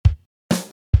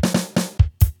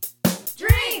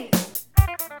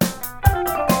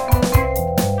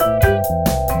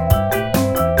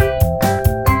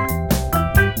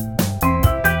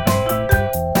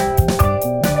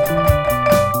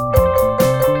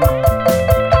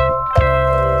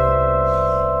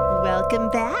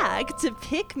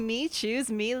Pick Me, Choose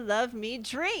Me, Love Me,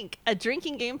 Drink, a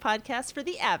drinking game podcast for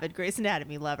the avid Grey's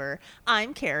Anatomy lover.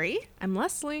 I'm Carrie. I'm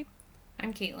Leslie.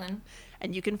 I'm Caitlin.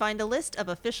 And you can find a list of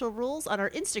official rules on our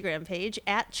Instagram page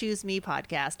at Choose Me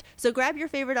Podcast. So grab your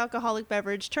favorite alcoholic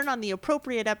beverage, turn on the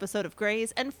appropriate episode of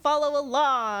Grey's, and follow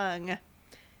along.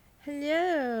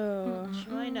 Hello.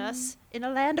 Join us in a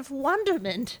land of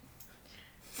wonderment.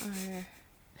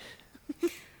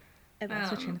 I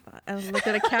lost my train of thought. I looked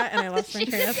at a cat and I lost my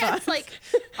train of thought. It's like,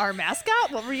 our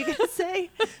mascot? What were you going to say?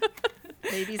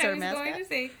 Baby's our mascot? I was going to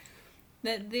say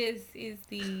that this is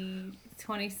the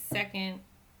 22nd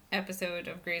episode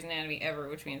of Grey's Anatomy ever,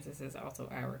 which means this is also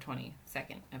our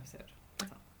 22nd episode.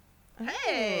 That's all.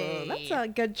 Hey! Oh, that's a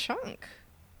good chunk.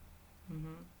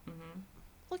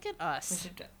 Look at us.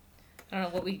 I don't know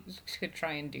what we could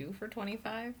try and do for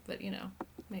 25, but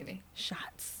maybe.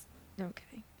 Shots. Okay.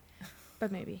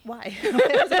 But maybe. Why?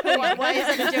 Why is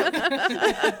that a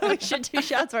joke? We should do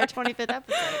shots for our 25th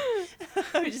episode.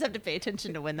 We just have to pay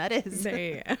attention to when that is.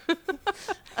 Yeah.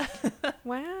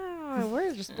 Wow.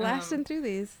 We're just blasting through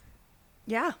these.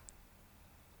 Yeah.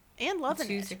 And loving it.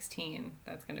 216.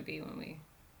 That's going to be when we...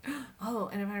 Oh,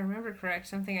 and if I remember correct,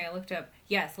 something I looked up.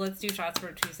 Yes, let's do shots for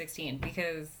 216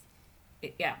 because...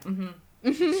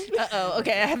 Uh-oh.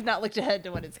 Okay, I have not looked ahead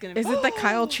to what it's going to be. Is it the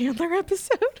Kyle Chandler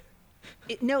episode?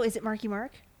 No, is it Marky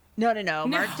Mark? No.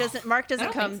 Mark doesn't I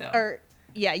don't come. think so. Or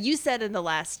yeah, you said in the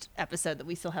last episode that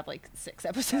we still have like 6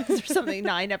 episodes or something,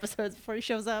 9 episodes before he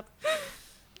shows up.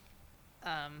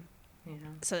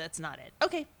 So that's not it.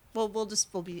 Okay. Well, we'll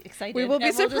be excited. We will be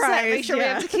and we'll just, surprised, make sure we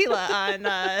yeah. have tequila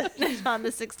on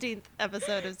the 16th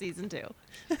episode of season 2.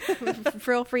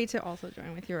 Feel free to also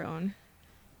join with your own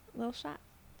little shot.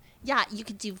 Yeah, you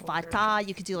could do vodka.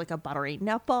 You could do like a buttery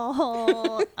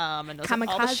nipple. And those are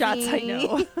all the shots I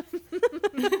know.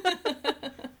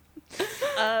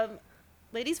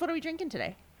 Ladies, what are we drinking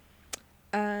today?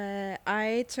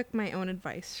 I took my own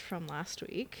advice from last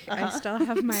week. I still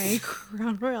have my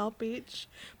Crown Royal Peach,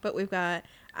 but we've got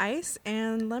ice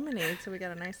and lemonade, so we got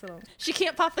a nice little... She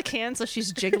can't pop the can, so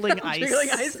she's jiggling ice. Jiggling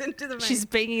ice into the She's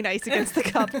banging ice against the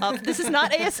cup. This is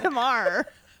not ASMR.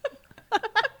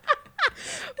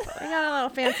 I got a little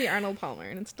fancy Arnold Palmer,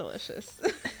 and it's delicious.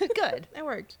 Good. It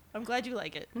worked. I'm glad you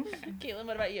like it. Okay. Caitlin,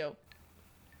 what about you?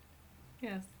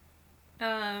 Yes.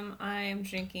 I'm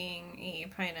drinking a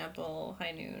pineapple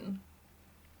high noon,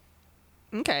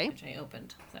 Okay. which I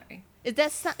opened. Sorry. Is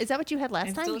that what you had last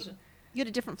It's time? delicious. You had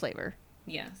a different flavor.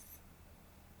 Yes.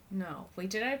 No. Wait,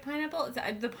 did I have pineapple?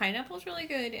 The pineapple's really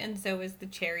good, and so is the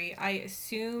cherry. I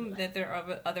assume that there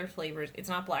are other flavors. It's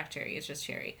not black cherry, it's just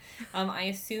cherry. I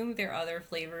assume there are other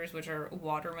flavors, which are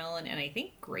watermelon and I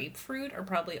think grapefruit are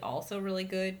probably also really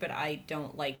good, but I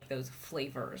don't like those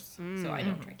flavors, so I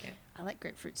don't drink it. I like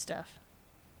grapefruit stuff.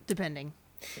 Depending.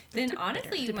 Then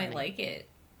honestly, you might like it.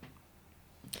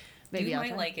 Maybe you I'll might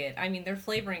try. like it. I mean, their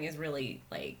flavoring is really,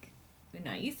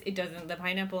 nice. It doesn't... The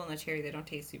pineapple and the cherry, they don't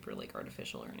taste super,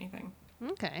 artificial or anything.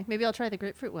 Okay. Maybe I'll try the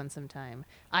grapefruit one sometime.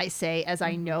 I say as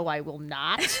I know I will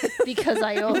not because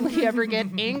I only ever get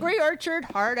Angry Orchard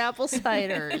hard apple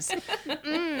ciders.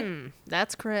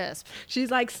 That's crisp.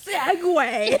 She's like,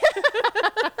 segue!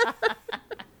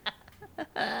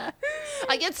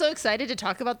 I get so excited to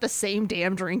talk about the same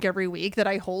damn drink every week that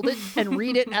I hold it and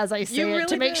read it as I say You it really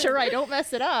to make did. sure I don't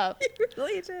mess it up. You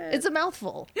really did. It's a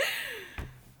mouthful.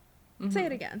 Say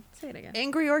it again. Say it again.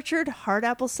 Angry Orchard hard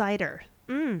apple cider.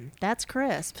 That's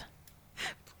crisp.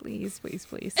 Please, please,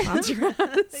 please. Sponsor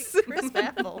us. Crisp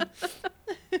apple.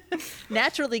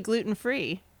 Naturally gluten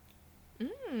free.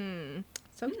 So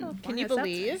California. Can you That's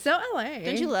believe? So LA.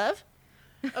 Don't you love?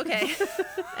 Okay.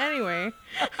 Anyway.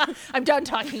 I'm done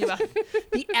talking about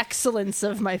the excellence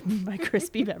of my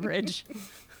crispy beverage.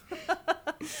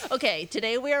 Okay,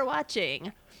 today we are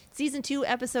watching season 2,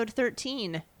 episode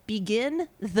 13. Begin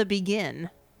the Begin.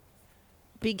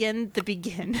 Begin the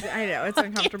Begin. I know, it's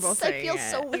uncomfortable saying I feel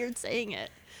it. so weird saying it.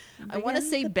 I want to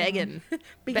Begin say the beggin.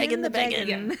 Begin Beggin the the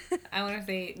beggin. beggin. I want to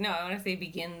say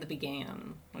begin the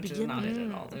began, which is not it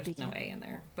at all. There's no A in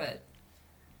there. But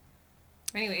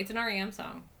anyway, it's an REM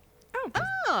song.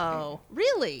 Oh,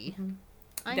 really?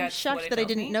 I'm That's shocked what it that I tells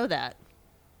didn't me. know that.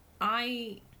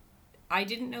 I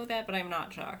didn't know that, but I'm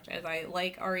not shocked, as I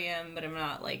like REM, but I'm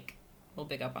not we'll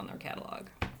big up on their catalog.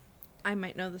 I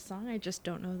might know the song, I just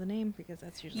don't know the name because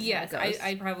that's usually Yes, how it goes.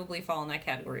 I probably fall in that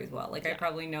category as well. I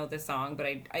probably know the song, but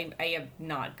I am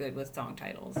not good with song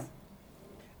titles.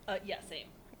 Yeah, same.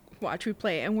 Watch we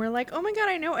play it and we're like, oh my god,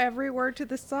 I know every word to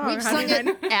the song. We've sung it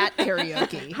at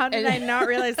karaoke. How did I not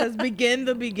realize that's begin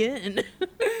the begin?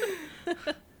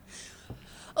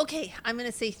 Okay, I'm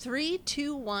going to say 3,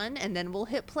 2, 1, and then we'll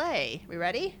hit play. We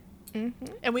ready?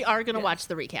 And we are going to watch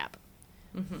the recap.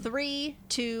 3,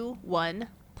 2, 1,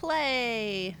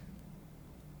 play.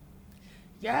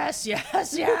 Yes,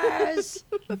 yes, yes.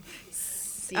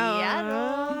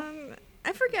 Seattle.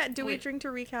 I forget. Do we Wait. drink to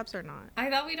recaps or not? I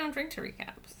thought we don't drink to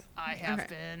recaps. I have Okay.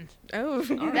 been. Oh, All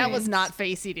That right. was not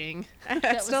face eating.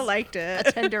 I still was liked A it.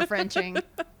 tender Frenching.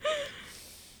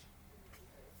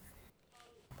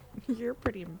 You're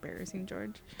pretty embarrassing,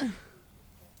 George.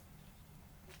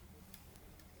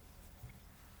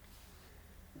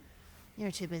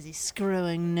 You're too busy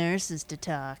screwing nurses to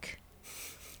talk.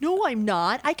 No, I'm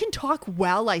not. I can talk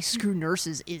while I screw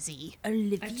nurses, Izzy.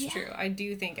 That's true. I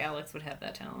do think Alex would have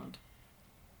that talent.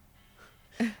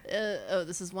 Oh,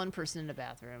 this is one person in a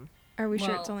bathroom. Are we sure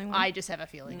Well, it's only one? I just have a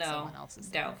feeling No, someone else is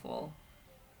there. doubtful.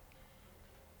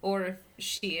 Or if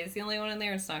she is the only one in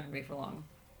there, it's not going to be for long.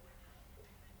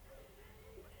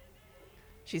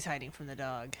 She's hiding from the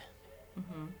dog.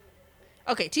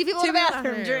 Okay, two people in Two the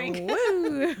bathroom bathroom. drink.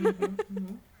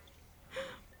 Woo!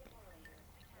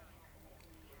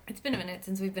 It's been a minute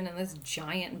since we've been in this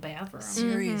giant bathroom.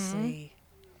 Seriously.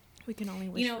 We can only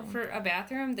wish You know, for one. for a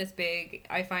bathroom this big,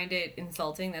 I find it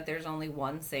insulting that there's only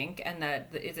one sink and that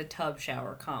it's a tub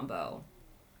shower combo.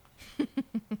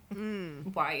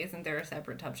 Why isn't there a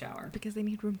separate tub shower? Because they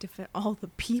need room to fit all the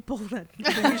people that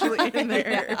are usually in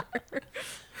there.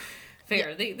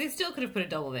 Fair. They still could have put a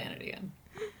double vanity in.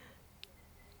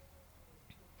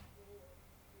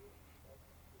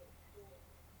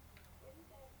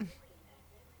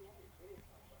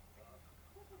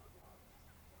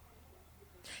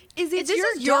 Izzy, This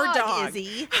is your dog.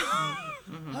 Izzy.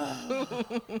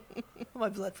 My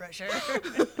blood pressure.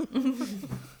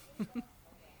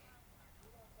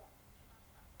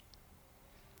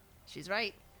 She's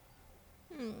right.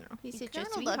 He's You such a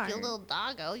gotta love your sweetheart. little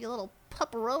doggo, your little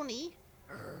pupperoni.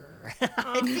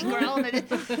 I think growling at it.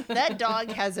 That dog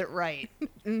has it right.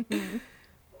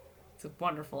 It's a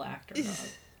wonderful actor dog.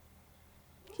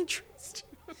 He trusts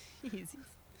you. Easy.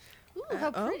 Ooh,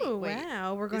 how pretty. Oh, Wait,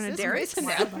 wow. We're is going to this Derek's Grey's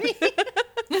now. Anatomy?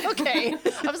 Okay.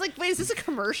 I was like, wait, is this a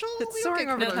commercial? It's We don't soaring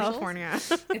get over commercials.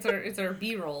 California. It's our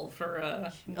B-roll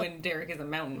for when Derek is a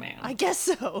mountain man. I guess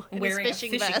so. In his wearing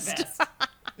fishing a fishing vest. vest.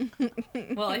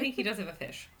 Well, I think he does have a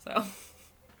fish, so.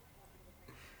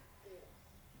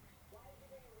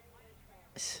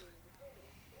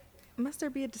 Must there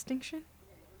be a distinction?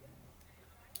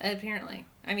 Apparently.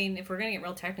 I mean, if we're going to get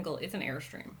real technical, it's an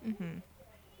Airstream.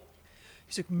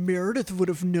 He's like, Meredith would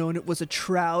have known it was a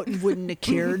trout and wouldn't have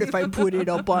cared if I put it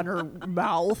up on her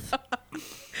mouth.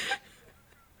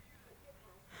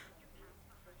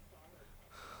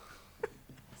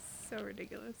 So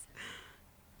ridiculous.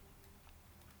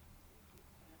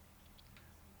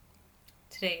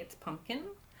 Today it's pumpkin.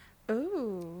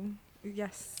 Oh,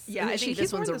 yes. Yeah, I think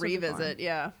this one's a revisit.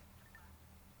 Yeah.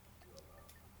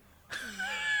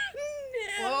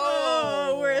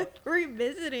 Oh, we're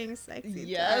revisiting sexy.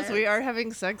 Yes, we are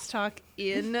having sex talk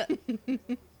in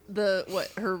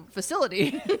her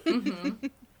facility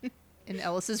in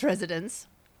Ellis's residence.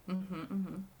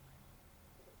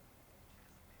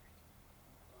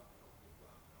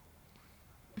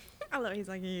 I love. He's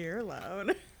like, you're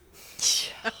alone.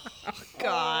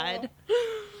 God.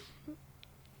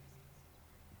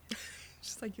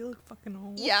 She's like, you look fucking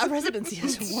old. Yeah, residency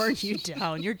has worn you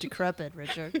down. You're decrepit,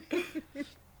 Richard.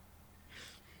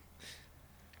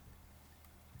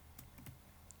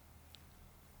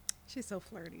 She's so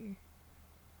flirty.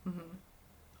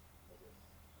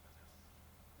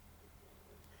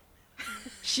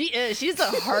 She is. She's a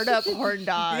hard up horn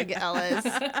dog, Ellis.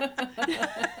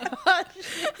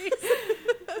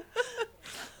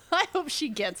 I hope she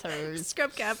gets hers.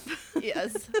 Scrub cap.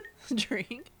 Yes.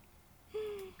 Drink.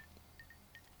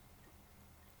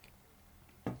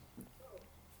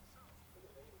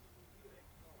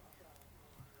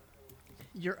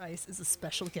 Your ice is a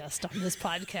special guest on this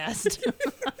podcast.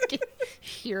 I can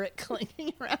hear it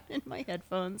clinking around in my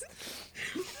headphones.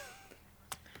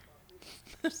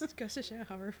 Just goes to show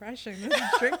how refreshing this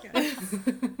drink is.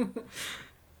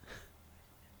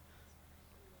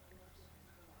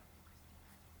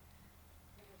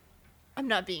 I'm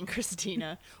not being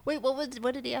Christina. Wait,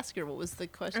 what did he ask her? What was the Are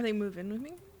question? they moving with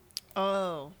me?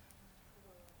 Oh.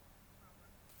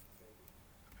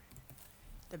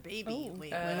 The baby. Oh.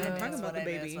 Wait, Talk about the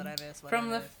baby.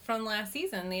 From last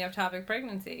season, the ectopic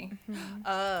pregnancy.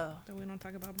 Oh. So we don't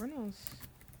talk about Bruno's.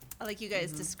 I like you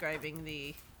guys describing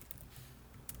the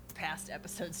past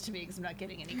episodes to me because I'm not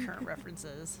getting any current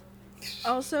references.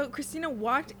 Also, Christina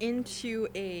walked into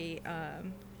a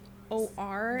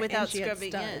OR Without and she had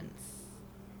scrubbing studs. in.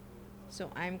 So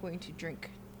I'm going to drink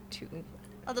two.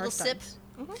 A little her sip.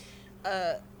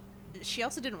 studs. she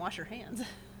also didn't wash her hands.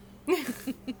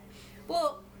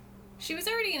 Well, she was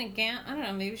already in a gown. I don't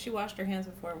know. Maybe she washed her hands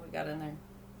before we got in there.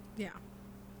 Yeah.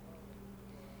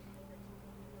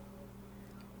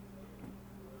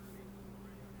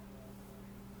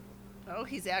 Oh,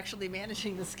 he's actually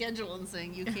managing the schedule and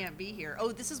saying you can't be here.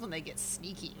 Oh, this is when they get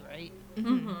sneaky, right?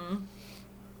 Mm-hmm.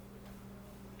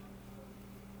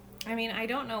 I mean, I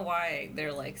don't know why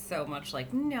they're like so much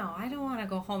like, no, I don't want to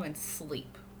go home and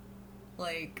sleep.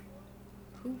 Like,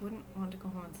 who wouldn't want to go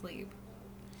home and sleep?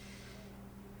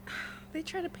 They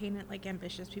try to paint it like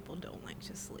ambitious people don't like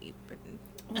to sleep. And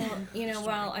Well, you know, just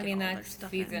well, wanna I get mean, all their that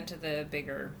stuff feeds in. into the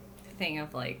bigger thing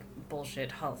of like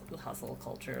bullshit hustle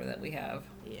culture that we have.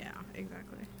 yeah,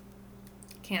 exactly.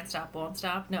 Can't stop, won't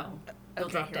stop. No, you'll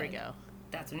Okay, drop here we dead. go.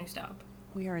 That's when you stop.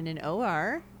 We are in an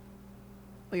OR.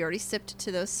 We already sipped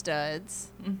to those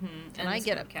studs. Mm-hmm. Can I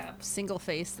get a single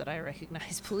face that I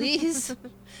recognize, please?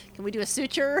 Can we do a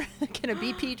suture? Can a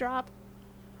BP drop?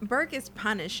 Burke is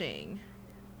punishing.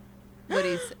 What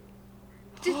is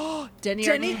Denny? Denny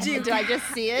already- Duke. Did I just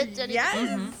see it? Denny?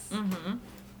 Yes. Mm-hmm.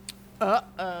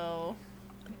 Uh-oh.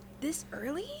 This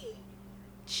early?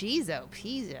 Cheezo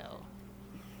peezo.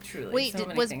 Truly, Wait, so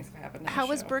many things have happened. in how the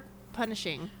was show. Burke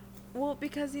punishing? Well,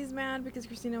 because he's mad because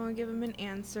Christina won't give him an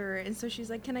answer, and so she's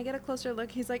like, "Can I get a closer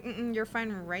look?" He's like, "You're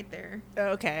fine right there."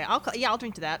 Okay, I'll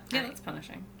drink to that. Yeah, that's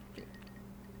punishing.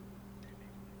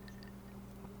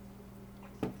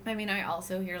 I mean, I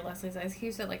also hear Leslie's ice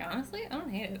cube said, like, honestly, I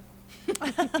don't hate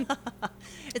it.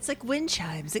 It's like wind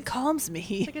chimes. It calms me.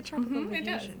 It's like a tropical It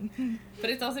does. vacation. But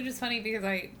it's also just funny because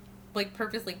I, like,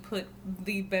 purposely put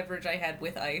the beverage I had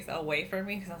with ice away from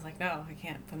me because I was like, no, I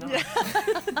can't. But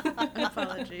no.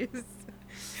 Apologies.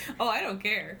 Oh, I don't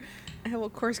care. I will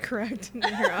course correct.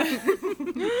 Later on.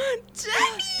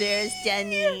 Jenny! There's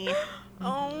Denny.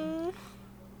 Oh.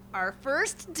 Our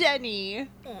first Denny.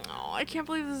 Oh, I can't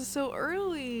believe this is so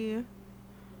early.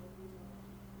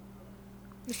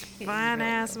 This fine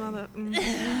ass mother.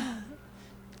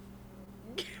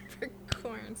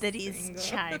 Capricorn. That is single.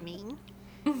 chiming.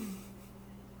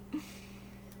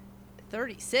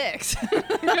 36.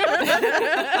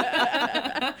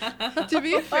 To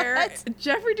be fair, What?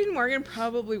 Jeffrey Dean Morgan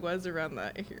probably was around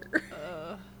that here.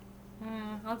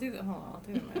 I'll do the, hold on, I'll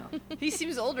do the math. He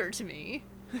seems older to me.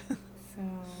 So,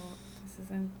 this is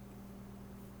in...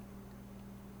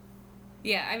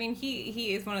 Yeah, I mean,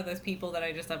 he is one of those people that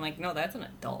I'm like, no, that's an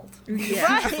adult.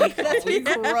 Yeah. Right? That's a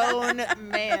grown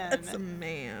man. That's a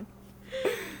man.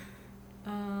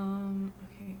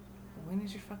 Okay. When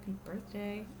is your fucking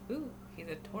birthday? Ooh, he's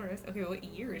a Taurus. Okay, what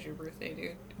year is your birthday,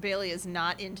 dude? Bailey is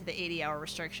not into the 80-hour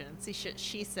restriction. See,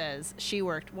 she says she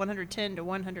worked 110 to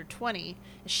 120.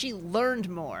 She learned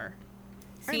more.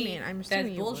 I See, mean, I'm that's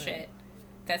assuming you bullshit.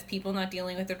 That's people not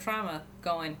dealing with their trauma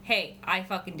going, hey, I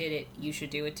fucking did it. You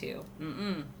should do it too.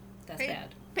 Mm-mm. That's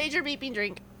bad. Pager beeping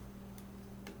drink.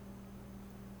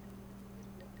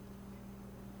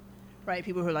 Right,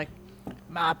 people who are like,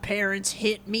 my parents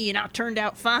hit me and I turned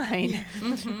out fine.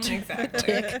 Mhm, exactly.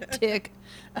 Tick, tick.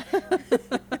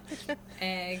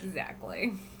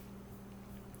 Exactly.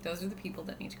 Those are the people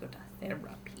that need to go to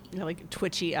therapy. You know, like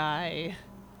twitchy eye.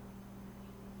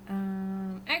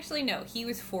 Actually, no, he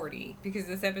was 40 because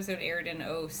this episode aired in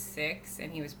 06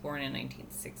 and he was born in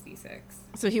 1966.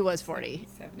 So he was 40.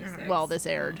 76. Well, this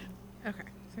aired. Okay.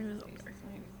 So he was older.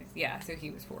 96. Yeah, so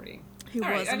he was 40. He All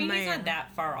right, was I a mean, he's man. not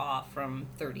that far off from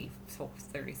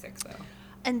 36, though.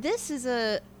 And this is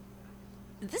a.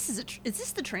 Is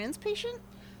this the trans patient?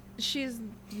 She's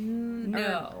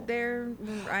No. They're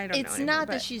I don't know. It's anymore, not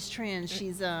that but she's trans.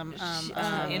 She's Intersex.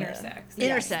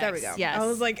 Intersex. There we go. Yes. I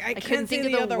was like, I couldn't couldn't think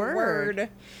of the other word.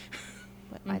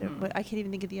 But I don't. But I can't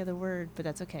even think of the other word. But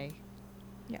that's okay.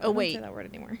 Yeah, Oh, I don't wait. say that word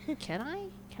anymore. Can I?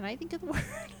 Can I think of the word?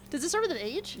 Does it start with an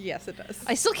H? Yes, it does.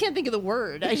 I still can't think of the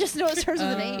word. I just know it starts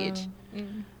with an H.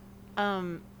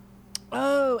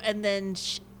 Oh, and then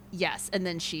yes, and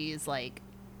then she's like.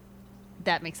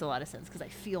 That makes a lot of sense because I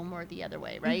feel more the other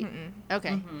way, right? Okay.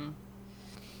 Mm-hmm.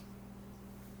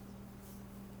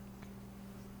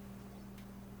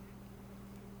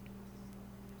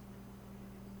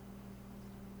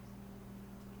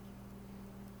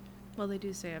 Well, they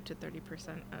do say up to 30%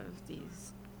 of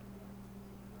these,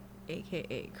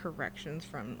 AKA corrections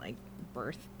from like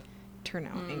birth, turn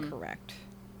out incorrect.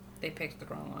 They picked the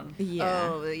wrong one. Yeah.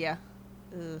 Oh, yeah.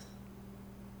 Ugh.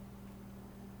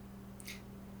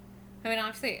 I mean,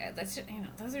 honestly, that's just,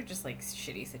 those are just like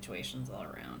shitty situations all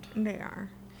around. They are.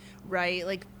 Right.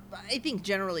 Like, I think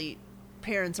generally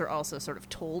parents are also sort of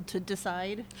told to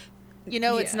decide. You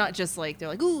know, it's Yeah. not just like they're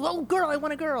like, ooh, oh, girl, I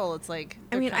want a girl. It's like,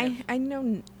 I they're mean, kind of- I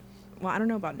know, well, I don't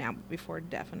know about now, but before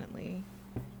definitely.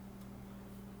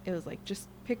 it was like, just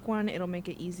pick one. It'll make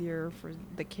it easier for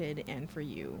the kid and for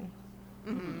you.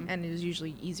 Mm-hmm. And it is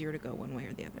usually easier to go one way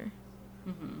or the other.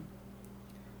 Mm-hmm.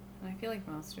 And I feel like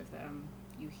most of them,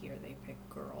 you hear they pick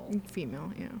girl.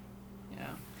 Female, yeah. Yeah.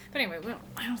 But anyway,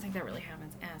 I don't think that really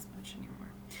happens as much anymore.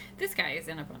 This guy is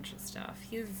in a bunch of stuff.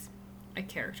 He's a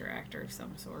character actor of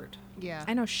some sort. Yeah.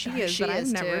 I know she is, but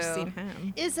I've never too. seen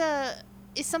him.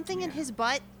 Is something in Yeah. his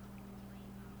butt?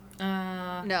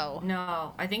 No.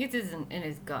 No. I think it's in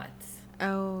his guts.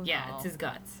 Oh. Yeah, Oh. it's his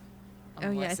guts. I'm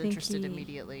Oh, yeah, I less think interested he-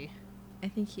 immediately. I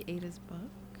think he ate his book.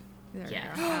 There we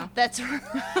Yeah. go. Yeah. That's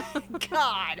right.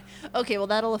 God. Okay, well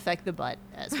that'll affect the butt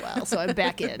as well. So I'm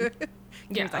back in.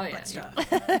 Yeah, He was like, oh, yeah, butt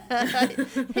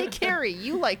stuff. Hey Carrie,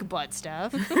 you like butt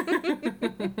stuff.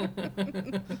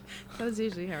 That is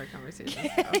usually how our conversations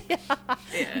go. Yeah,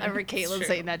 I remember it's Caitlin true.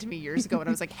 saying that to me years ago, and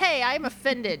I was like, "Hey, I'm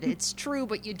offended. It's true,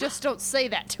 but you just don't say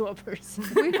that to a person."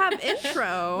 We have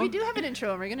intro. We do have an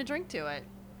intro, and we're gonna drink to it.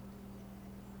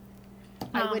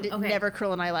 I would okay. never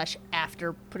curl an eyelash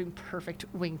after putting perfect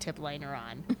wingtip liner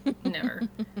on. Never.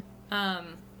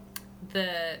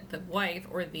 The wife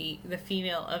or the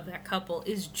female of that couple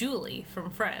is Julie from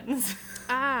Friends.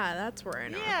 Ah, that's where I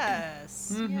know.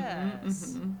 Yes,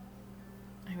 yes.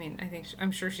 I mean,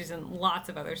 I'm sure she's in lots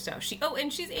of other stuff.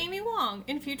 And she's Amy Wong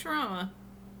in Futurama.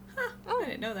 Huh, I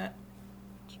didn't know that.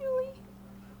 Julie.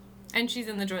 And she's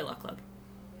in the Joy Luck Club,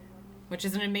 which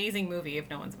is an amazing movie if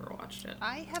no one's ever watched it.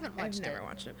 I haven't I've watched it. never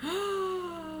watched it.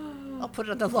 I'll put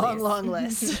it on the long, long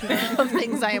list of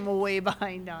things I am way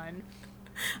behind on.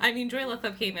 I mean, Joy Luck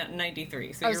Club came out in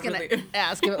 '93, so I was you're gonna really...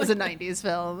 ask if it was a '90s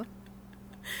film.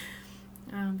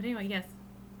 But anyway, yes.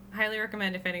 Highly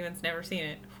recommend if anyone's never seen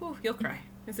it. Whew, you'll cry.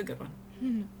 It's a good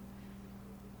one.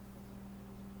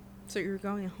 So you're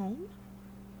going home?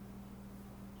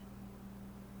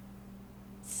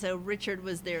 So Richard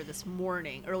was there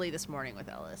early this morning with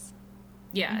Ellis,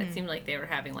 Yeah, it seemed like they were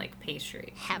having, like,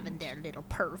 pastry. having their little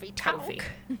pervy talk. Coffee.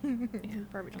 Yeah.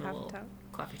 Barbie A coffee little talk.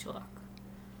 coffee talk.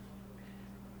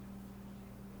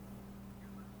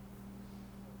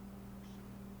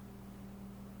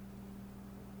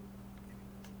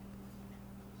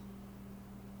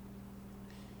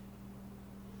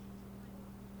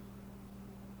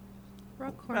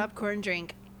 Popcorn. Popcorn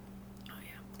drink. Oh,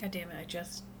 yeah. God damn it, I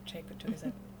just took a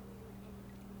sip.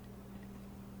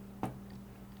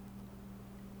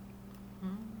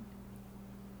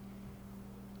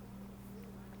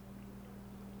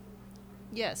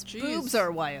 Yes, Jeez. boobs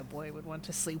are why a boy would want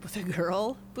to sleep with a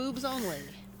girl. Boobs only.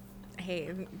 Hey,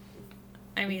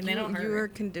 I mean, they don't hurt. You are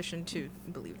conditioned to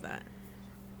believe that.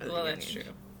 at the Well, young that's age.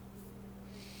 true.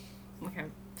 Look how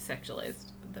sexualized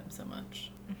them so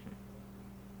much.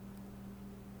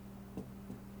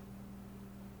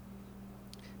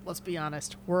 Let's be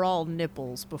honest, we're all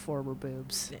nipples before we're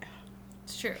boobs. Yeah.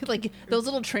 It's true. Like those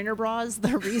little trainer bras,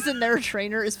 the reason they're a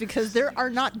trainer is because there are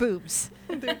not boobs.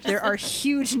 There are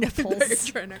huge That you're nipples.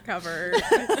 trying to cover.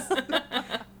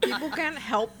 People can't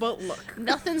help but look.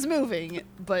 Nothing's moving,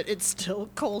 but it's still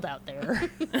cold out there.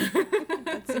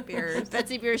 Betsy Beers.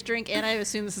 Betsy Beer's drink, and I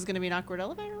assume this is going to be an awkward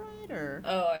elevator ride, or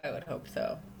Oh, I would hope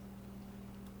so.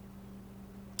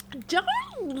 Don't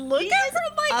look at her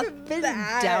like I've been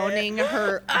that. downing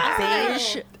her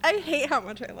beige. I hate how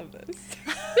much I love this.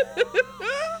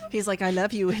 He's like, I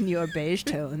love you in your beige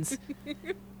tones.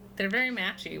 They're very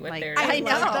matchy with Like, their... I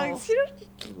love know. dogs. You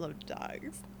don't love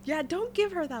dogs. Yeah, don't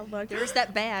give her that look. There's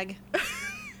that bag.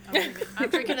 I'm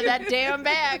drinking to that damn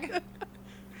bag.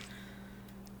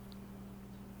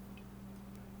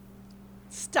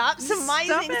 Stop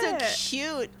surmising so it.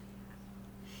 cute.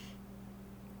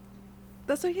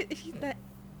 That's why he that.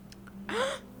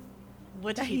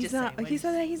 What did that he he's just not. say? He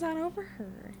said that he's not over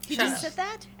her. He Shut just up. said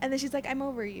that? And then she's like, "I'm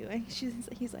over you," and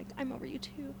he's like, "I'm over you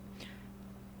too."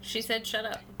 She said shut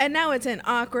up. And now it's an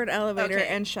awkward elevator Okay.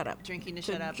 and shut up. Drinking to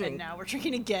So shut up, drink. and now we're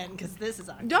drinking again because this is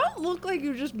awkward. Don't look like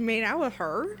you just made out with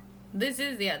her. This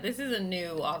is a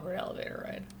new awkward elevator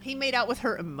ride. He made out with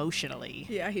her emotionally.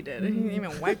 Yeah, he did. He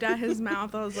even wiped out his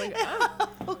mouth. I was like, oh.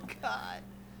 Oh, God.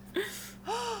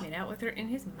 Made out with her in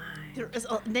his mind.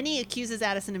 Then he accuses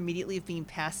Addison immediately of being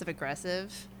passive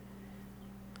aggressive.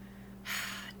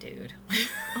 Dude.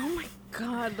 Oh my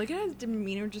god! Look at his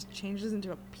demeanor just changes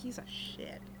into a piece of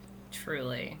shit.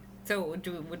 Truly. So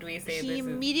would we say He this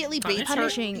immediately is baits her.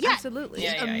 Punishing, Yeah, absolutely.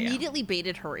 Yeah, he yeah. immediately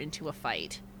baited her into a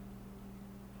fight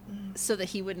so that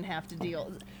he wouldn't have to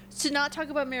deal. To not talk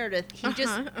about Meredith, he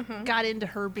just got into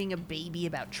her being a baby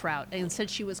about Trout, and instead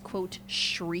she was, quote,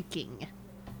 shrieking.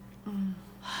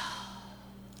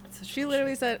 She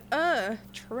literally said,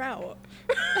 Trout."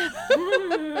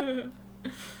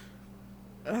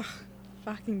 Ugh.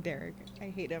 Fucking Derek. I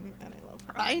hate him and I love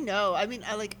him. I know. I mean,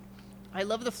 I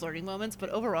love the flirting moments, but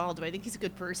overall, do I think he's a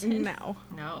good person? No.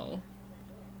 No.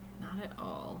 Not at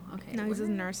all. Okay. No, he's a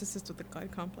where- narcissist with a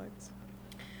God complex.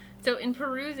 So in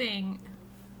perusing,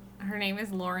 her name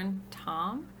is Lauren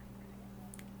Tom.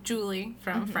 Julie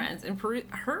from Friends. And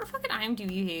her fucking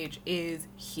IMDb page is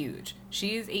huge.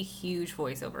 She is a huge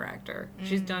voiceover actor.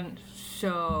 She's done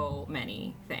so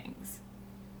many things.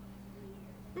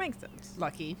 Makes sense.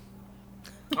 Lucky.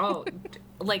 Oh,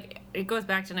 like, it goes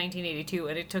back to 1982,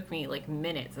 and it took me, like,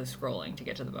 minutes of scrolling to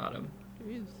get to the bottom.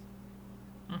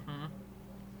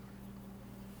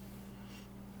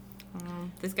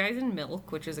 This guy's in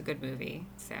Milk, which is a good movie.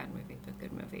 Sad movie, but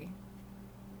good movie.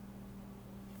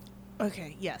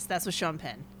 Okay, yes, that's with Sean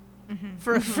Penn.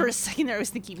 For a second there, I was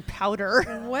thinking Powder.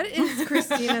 What is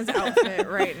Christina's outfit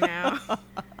right now?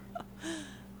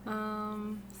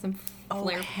 Some Oh,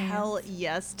 flare hell pants.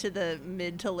 yes to the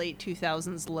mid to late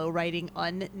 2000s low-riding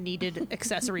unneeded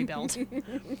accessory belt.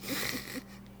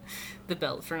 The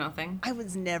belt for nothing. I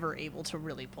was never able to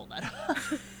really pull that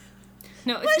off.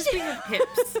 No, it's just we have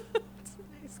hips. It's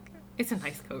a nice guy. It's a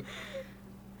nice coat.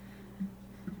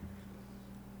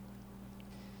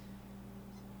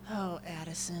 Oh,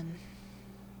 Addison.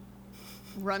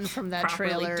 Run from that Properly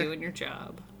trailer. doing your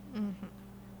job.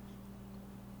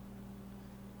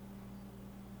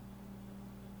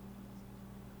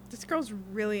 This girl's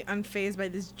really unfazed by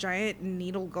this giant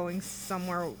needle going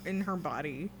somewhere in her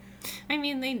body. I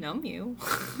mean, they numb you.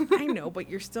 I know, but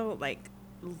you're still like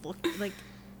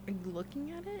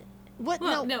looking at it. What?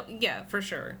 Well, no. no, yeah, for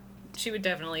sure. She would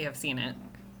definitely have seen it.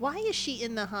 Why is she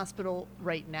in the hospital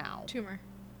right now? Tumor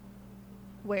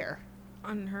Where?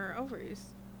 on her ovaries.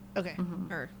 Okay.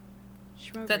 Or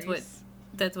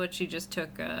That's what she just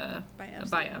took a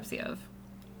biopsy of.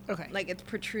 Okay. like it's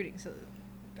protruding, so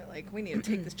they're like, we need to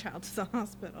take this child to the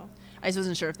hospital. I just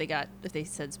wasn't sure if they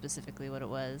said specifically what it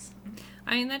was.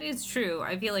 I mean, that is true.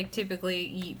 I feel like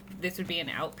typically this would be an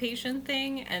outpatient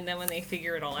thing, and then when they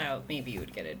figure it all out, maybe you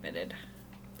would get admitted.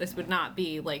 This would not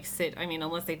be like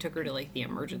unless they took her to like the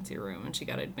emergency room and she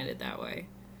got admitted that way.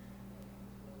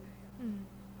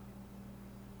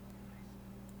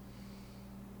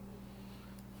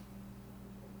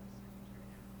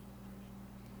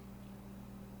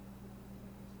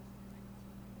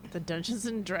 The Dungeons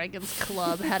and Dragons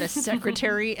Club had a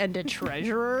secretary and a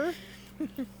treasurer.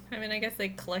 I mean, I guess they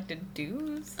collected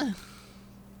dues.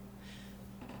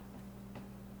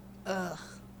 Ugh.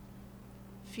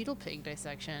 Fetal pig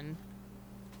dissection.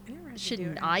 I never had to do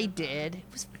Shouldn't any I of that. did. It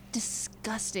was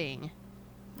disgusting.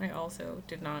 I also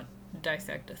did not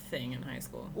dissect a thing in high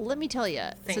school. Let me tell you. So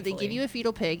they give Thankfully. you a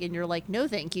fetal pig and you're like, no,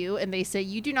 thank you. And they say,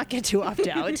 you do not get to opt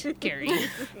out, Gary.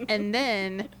 And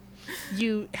then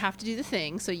you have to do the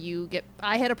thing. So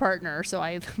I had a partner. So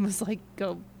I was like,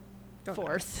 go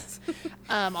forth.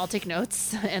 I'll take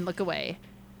notes and look away.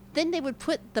 Then they would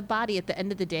put the body at the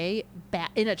end of the day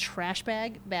back in a trash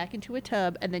bag back into a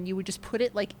tub, and then you would just put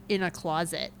it like in a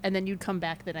closet, and then you'd come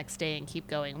back the next day and keep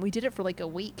going. We did it for like a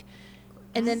week,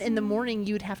 and then in the morning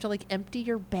you'd have to like empty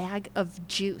your bag of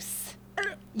juice.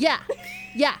 Yeah.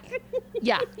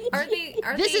 Are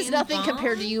This they is nothing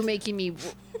compared to embalmed? you making me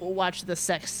watch the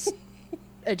sex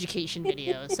education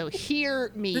videos. So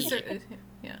hear me.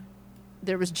 Yeah.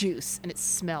 There was juice, and it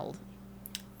smelled.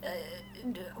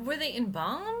 Were they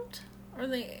embalmed? Or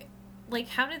they like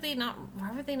how did they not?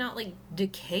 Why were they not like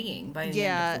decaying by the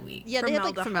end of the week? Yeah, they had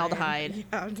like formaldehyde.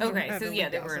 Yeah, Okay, so yeah,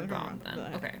 they were also embalmed then.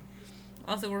 formaldehyde. Okay.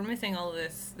 Also, we're missing all of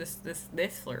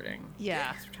this flirting.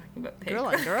 Yeah. We're talking about pig. Girl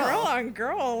on girl. Girl on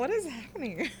girl, what is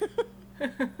happening?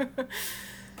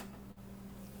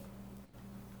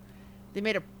 They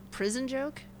made a prison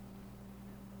joke.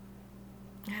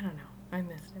 I don't know. I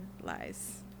missed it.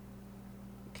 Lies.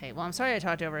 Okay, well, I'm sorry I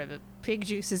talked over it, but pig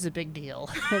juice is a big deal.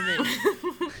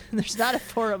 And there's not a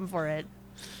forum for it.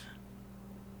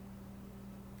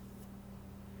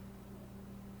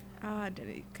 Ah, did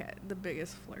he cut the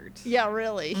biggest flirt? Yeah,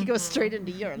 really. He goes straight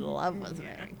into you're in love with me.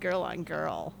 Girl on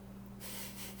girl.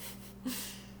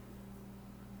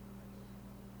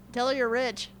 Tell her you're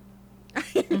rich.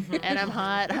 And I'm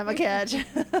hot. I'm a catch.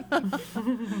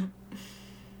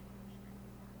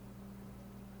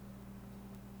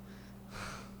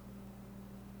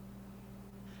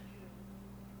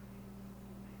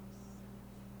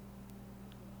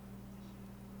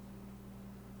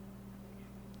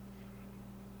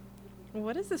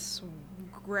 What is this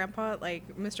grandpa,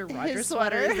 like Mr. Rogers His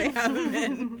sweater sweater. they have him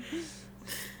in?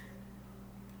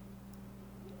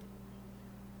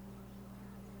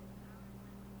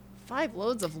 Five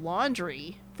loads of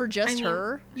laundry for just I mean-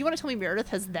 her. You want to tell me Meredith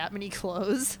has that many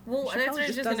clothes? Well, She that's probably what I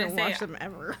was just just doesn't gonna wash say. them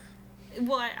ever.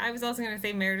 Well, I was also going to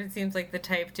say Meredith seems like the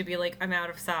type to be like, I'm out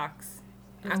of socks.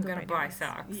 Let's I'm go going to buy buy new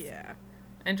socks. Yeah.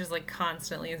 And just like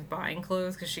constantly is buying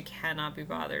clothes because she cannot be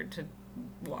bothered to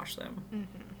wash them.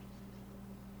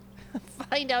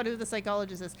 Find out who the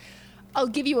psychologist is. I'll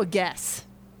give you a guess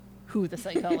who the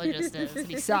psychologist is, and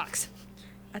he sucks.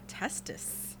 A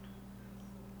testis.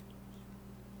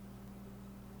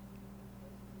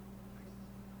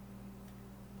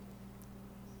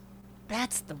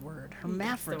 That's the word.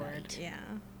 Hermaphrodite. Yeah.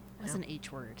 It was an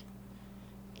H word.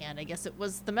 And I guess it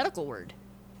was the medical word.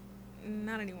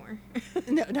 Not anymore.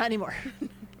 No, not anymore.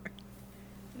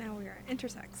 Now we are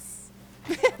intersex.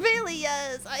 Bailey,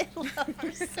 yes. I love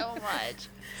her so much.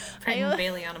 Pregnant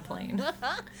Bailey on a plane.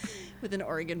 With an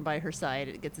organ by her side,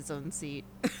 it gets its own seat.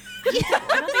 I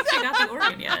don't think she got the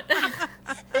organ yet.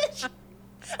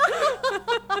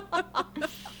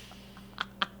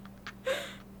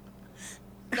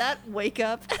 That wake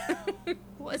up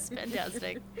was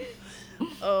fantastic.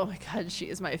 Oh my god, she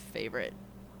is my favorite.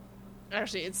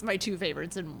 Actually, it's my two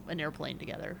favorites in an airplane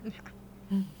together.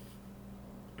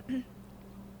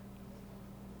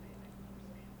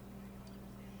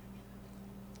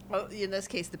 Well, in this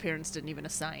case, the parents didn't even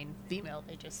assign female.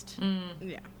 They just...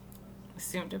 Yeah.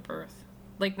 Assumed at birth.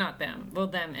 Like, not them. Well,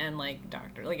 them and, like,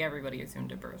 doctor. Like, everybody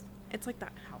assumed at birth. It's like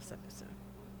that house episode.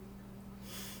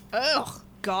 Oh,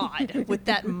 God. With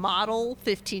that model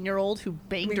 15-year-old who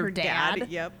banged her dad.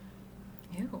 Yep.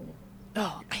 Ew.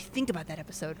 Oh, I think about that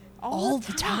episode all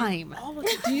the time. All the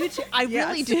time. Do you? I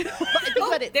really Yes. do. I think Oh,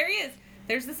 about it. there he is.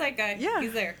 There's the psych guy. Yeah.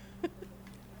 He's there.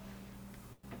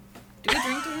 Do we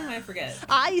drink to him? I forget.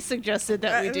 I suggested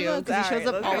that we do Let's- because he shows alright,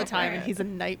 up let's all go the time for and it. he's a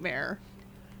nightmare.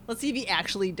 Let's see if he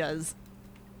actually does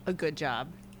a good job.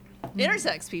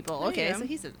 Intersex people. There you Okay, go. so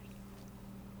he's a...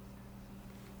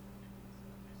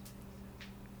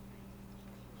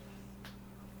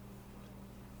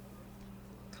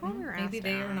 Calm your ass Maybe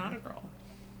they are down. not a girl.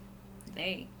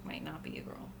 They might not be a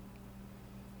girl.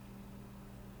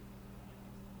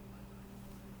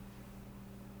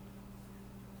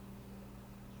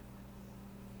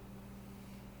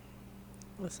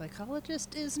 The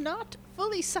psychologist is not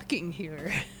fully sucking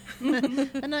here.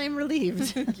 And I'm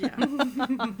relieved. Yeah.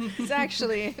 He's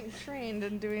actually trained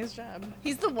in doing his job.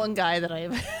 He's the one guy that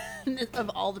I've, of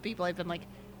all the people, I've been like,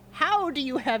 how do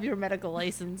you have your medical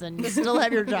license and you still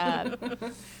have your job?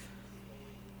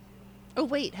 Oh,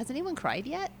 wait, has anyone cried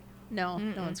yet? No,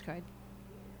 no one's cried.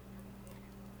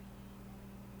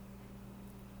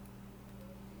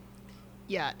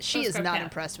 Yeah, she Oh, is scrub not cap,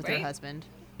 impressed with her right? husband.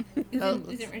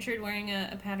 Isn't Richard wearing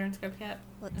a pattern scrub cap?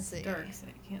 Let's It's see. dark, so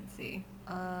I can't see.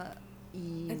 I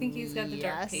I think he's got the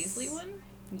dark paisley one.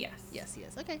 Yes. Yes,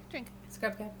 yes. Okay, drink.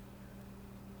 Scrub cap.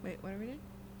 Wait, what are we doing?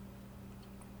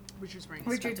 Richard's wearing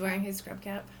Richard's wearing his scrub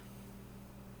cap.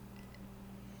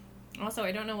 Also,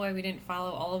 I don't know why we didn't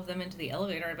follow all of them into the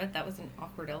elevator. I bet that was an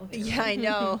awkward elevator. Yeah, I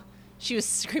know. She was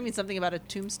screaming something about a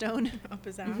tombstone. Up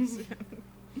his ass.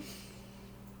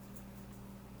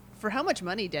 For how much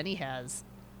money Denny has,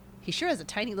 he sure has a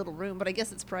tiny little room, but I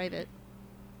guess it's private.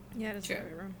 Yeah, it is Sure. a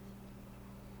private room.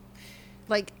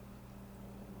 Like,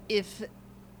 if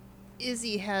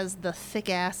Izzy has the thick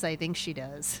ass I think she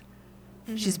does,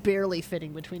 she's barely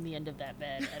fitting between the end of that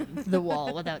bed and the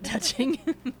wall without touching.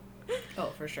 Oh,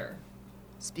 for sure.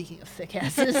 Speaking of thick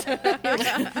asses,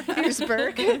 here's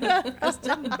Burke.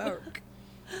 Preston Burke.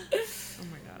 Oh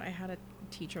my god, I had a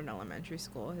teacher in elementary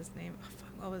school. His name, oh fuck,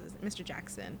 what was his Mr.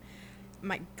 Jackson.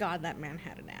 My god, that man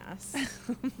had an ass.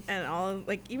 And all,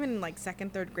 like, even like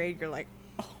second, third grade, you're like,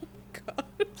 oh my god.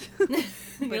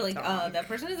 You're like, dog. that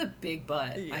person has a big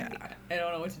butt. Yeah. I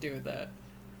don't know what to do with that.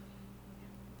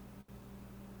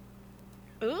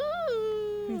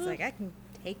 Ooh. He's like, I can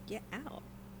take you out.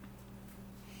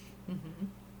 Mm-hmm.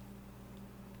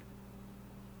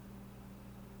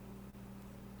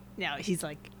 Now he's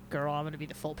like, girl, I'm going to be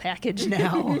the full package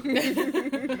now.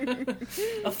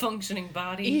 A functioning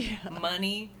body, Yeah.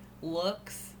 money,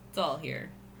 looks. It's all here.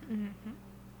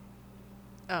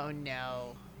 Oh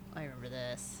no. I remember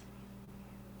this.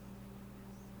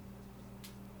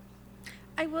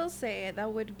 I will say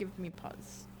that would give me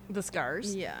pause. The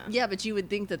scars? Yeah. Yeah, but you would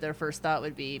think that their first thought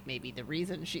would be maybe the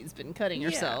reason she's been cutting Yeah.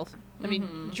 herself. I mean,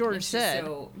 Mhm. George It's just said.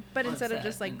 so But instead of upset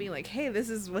just like and- being like, hey, this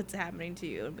is what's happening to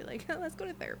you, and be like, let's go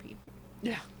to therapy.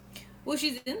 Yeah. Well,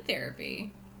 she's in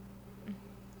therapy.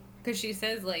 Because she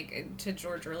says, like, to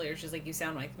George earlier, she's like, you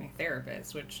sound like my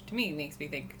therapist, which to me makes me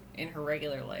think in her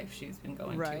regular life she's been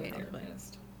going Right. to a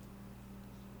therapist.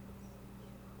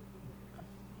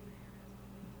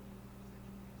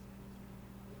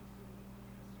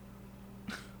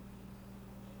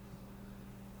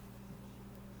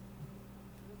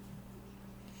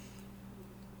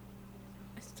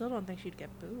 still don't think she'd get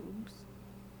boobs.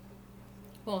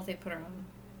 Well, if they put her on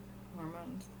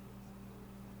hormones.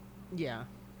 Yeah.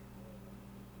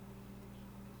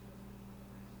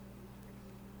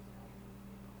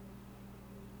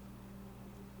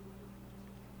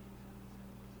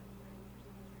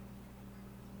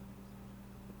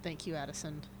 Thank you,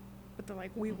 Addison. But they're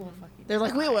like, we will fucking. They're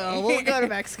like, we will. We'll go to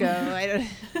Mexico. I don't...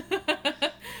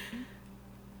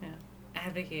 Yeah.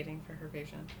 Advocating for her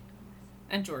patient.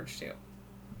 And George, too.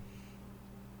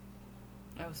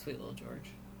 Oh, sweet little George.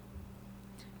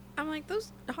 I'm like,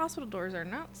 those hospital doors are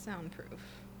not soundproof.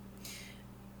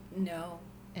 No.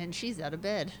 And she's out of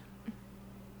bed.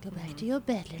 Go back to your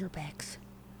bed, little Bex.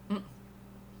 Mm.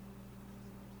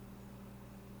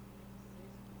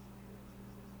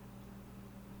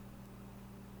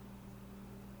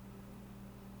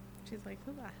 She's like,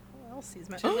 who the hell else sees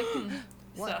my... She's like,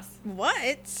 What? sus.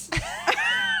 What?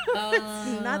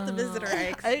 Not the visitor I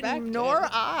expected. Nor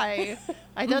I.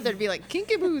 I thought there'd be like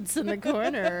kinky boots in the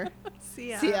corner.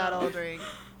 Seattle drink.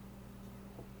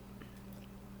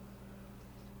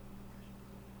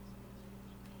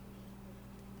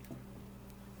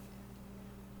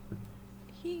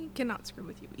 He cannot screw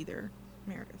with you either,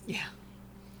 Meredith. Yeah.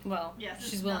 Well, Yes, it's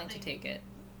she's willing to nothing. take it.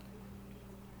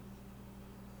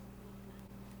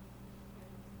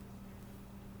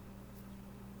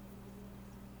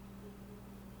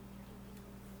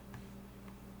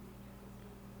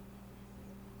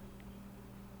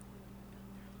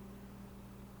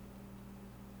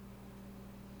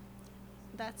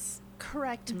 That's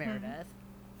correct, Meredith.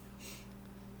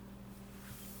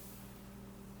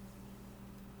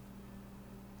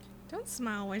 Don't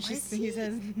smile when Why is he he-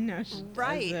 says no. She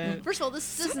Right. doesn't. First of all,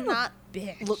 this does Son of a not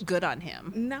bitch. look good on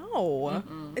him. No,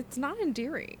 Mm-mm. it's not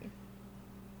endearing.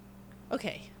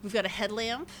 Okay, we've got a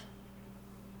headlamp.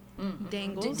 Mm-hmm.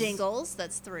 Dangles. Dangles,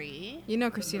 that's 3. You know,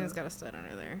 Christina's got a stud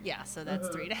under there. Yeah, so that's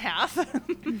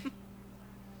 3.5.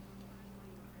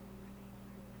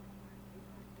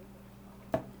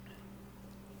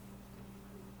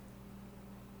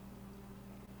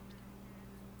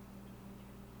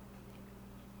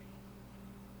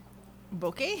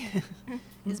 Bokeh?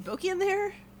 Is Bokeh in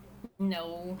there?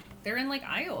 No. They're in, like,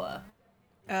 Iowa.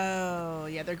 Oh,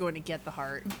 yeah, they're going to get the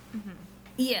heart.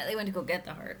 Yeah, they went to go get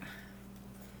the heart.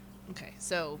 Okay,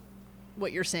 so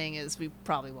what you're saying is we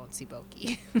probably won't see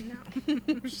Bokeh.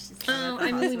 No. She's Oh,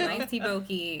 I mean, we might see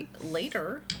Boki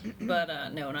later,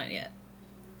 but no, not yet.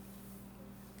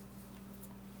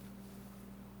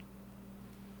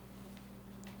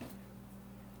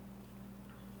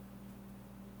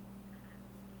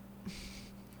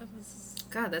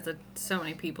 God, that's so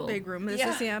many people. big room. This Yeah.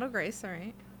 is Seattle Grace, all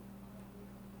right.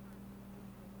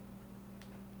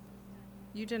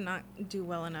 You did not do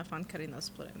well enough on cutting those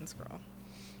split ends, girl.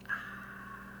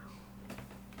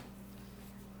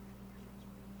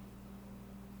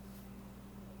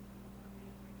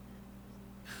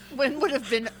 When would have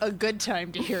been a good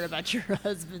time to hear about your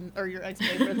husband or your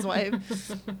ex-boyfriend's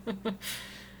wife?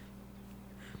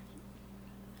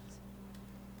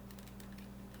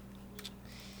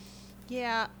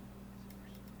 Yeah.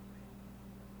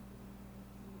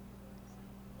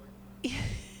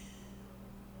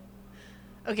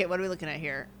 Okay, what are we looking at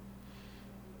here?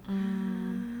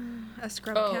 A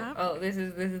scrub Oh, cap. oh, this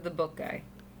is the book guy.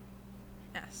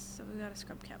 Yes, so we got a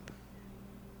scrub cap.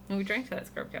 And we drank that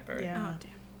scrub cap already. Yeah. Oh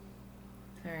damn.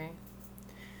 Sorry.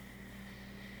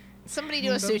 Somebody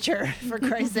do a suture, for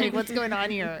Christ's sake. What's going on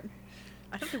here?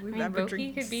 I don't think I we've mean, ever Boki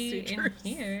drank could be sutures.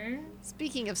 in here.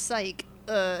 Speaking of psych,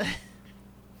 Yeah,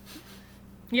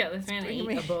 this man Bring ate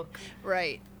me- a book,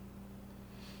 right.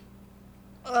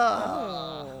 Oh,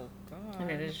 Oh god.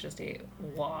 and it is just a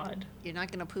wad. you're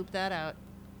not gonna poop that out.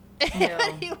 No.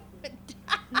 You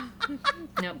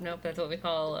would- Nope, that's what we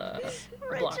call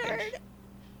blockage.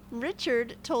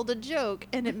 Richard told a joke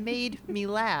and it made me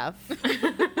laugh.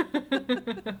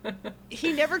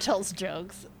 He never tells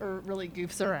jokes or really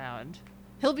goofs around.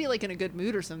 He'll be like in a good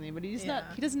mood or something, but he's not.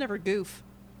 Yeah. He doesn't ever goof.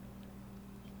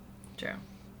 True.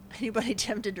 Anybody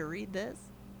tempted to read this?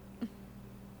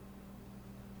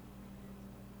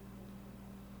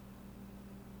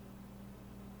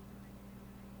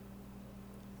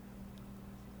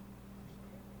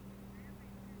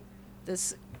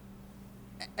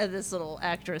 This little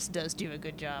actress does do a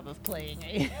good job of playing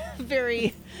a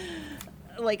very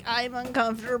like I'm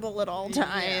uncomfortable at all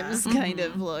times kind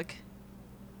of look.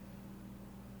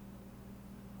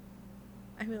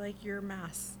 I mean, like your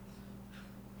mass,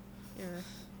 your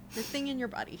thing in your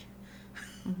body,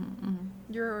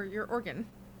 your organ.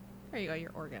 There you go,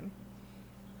 your organ.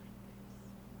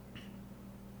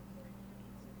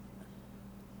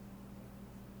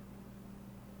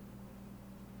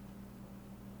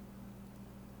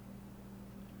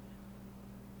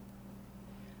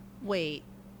 Wait,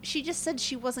 she just said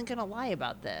she wasn't going to lie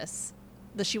about this.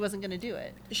 That she wasn't going to do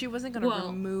it. She wasn't going to Well-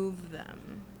 remove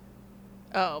them.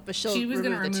 Oh, but she'll She was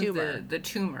going to remove the remove tumor. the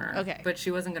tumor. Okay. But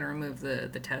she wasn't going to remove the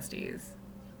testes.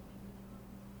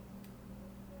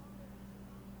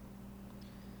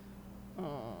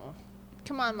 Oh.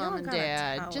 Come on, Mom don't and gotta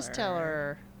Dad. tell Just tell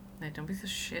her. Like, don't be so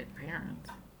shit parents.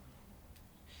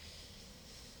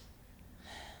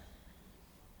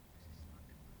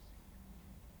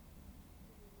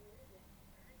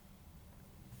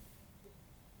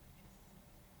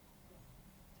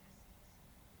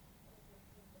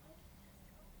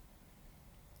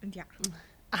 Yeah.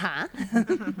 Uh-huh.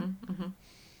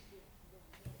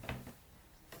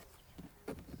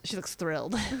 She looks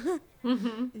thrilled.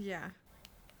 Yeah.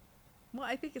 Well,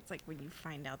 I think it's like when you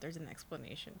find out there's an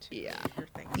explanation to Yeah. your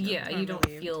things. Yeah, are you don't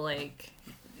relieved. feel like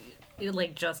it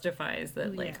like justifies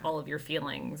that like Yeah. all of your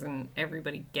feelings and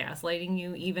everybody gaslighting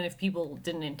you, even if people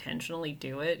didn't intentionally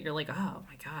do it. You're like, oh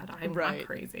my god, I'm Right. not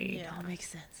crazy. Yeah. That makes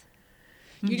sense.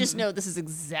 You just know this is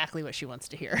exactly what she wants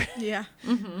to hear. Yeah.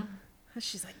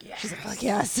 She's like, yeah. She's like, fuck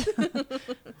yes.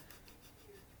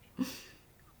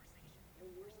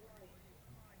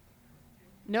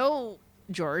 No,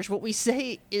 George, what we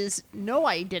say is, no,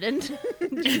 I didn't.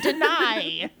 You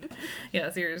deny. Yeah,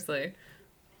 seriously.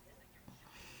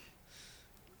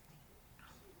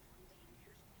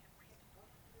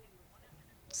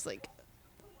 It's like,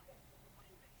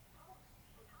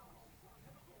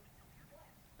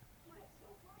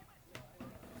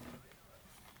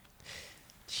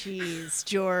 jeez,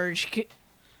 George.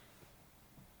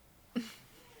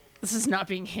 This is not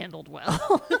being handled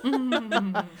well.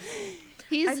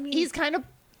 He's kind of,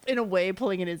 in a way,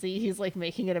 pulling an Izzy. He's like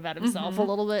making it about himself a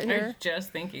little bit I was here.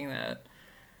 just thinking that.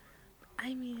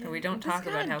 I mean, We don't that's talk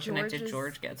about kinda how connected George's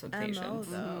George gets with MO, patients.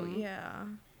 though. Yeah.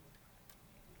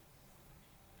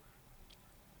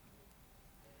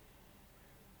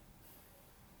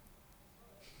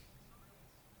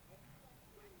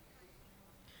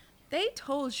 They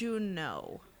told you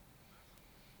no.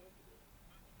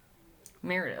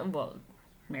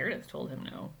 Meredith told him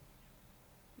no.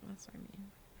 That's what I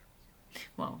mean.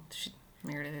 Well,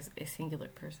 Meredith is a singular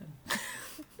person.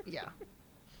 Yeah.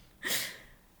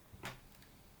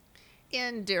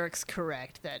 And Derek's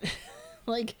correct that,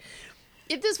 like,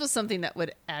 if this was something that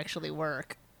would actually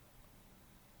work,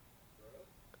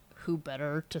 who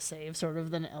better to save sort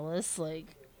of than Ellis?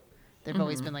 Like, they've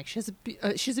always been like, she's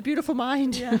a beautiful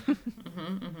mind. Yeah.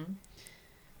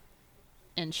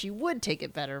 And she would take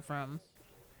it better from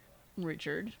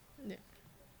Richard. Yeah.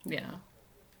 Yeah.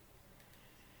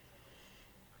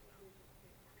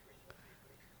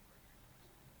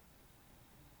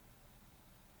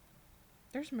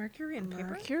 There's mercury in paper.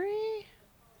 Mercury?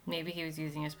 Maybe he was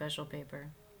using a special paper.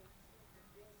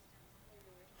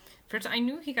 First, I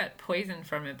knew he got poisoned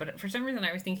from it, but for some reason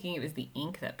I was thinking it was the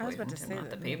ink that I was poisoned about to him, say not the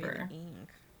that maybe paper. the ink.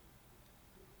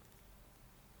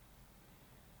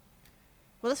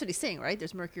 Well, that's what he's saying, right?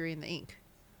 There's mercury in the ink.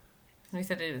 He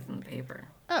said it was in the paper.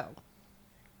 Oh.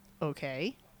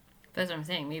 Okay. That's what I'm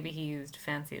saying. Maybe he used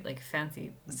fancy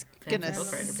fancy Gonna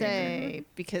book writer paper. say,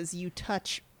 because you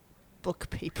touch book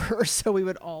paper, so we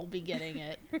would all be getting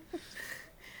it.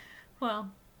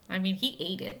 Well, I mean, he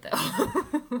ate it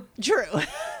though. True.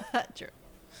 True.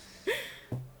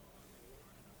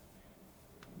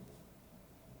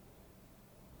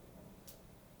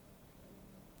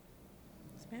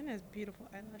 This man has beautiful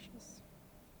eyelashes.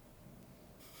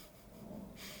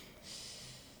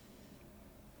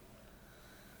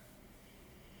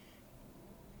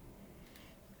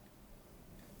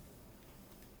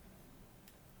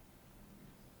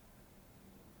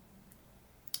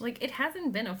 Like, it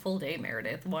hasn't been a full day,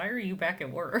 Meredith. Why are you back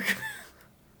at work?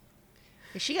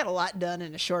 She got a lot done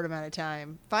in a short amount of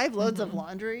time. 5 loads of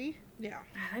laundry. Yeah.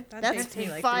 That That's takes me,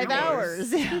 like, 5 3 days.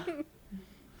 hours. Yeah.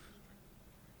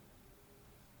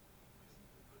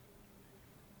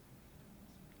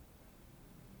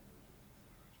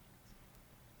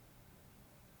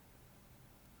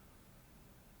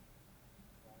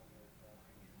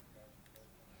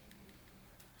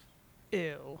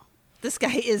 Ew. This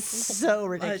guy is so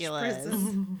ridiculous.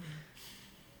 prisons.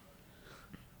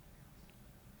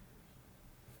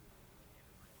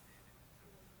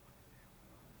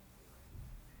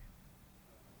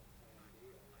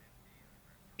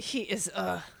 He is,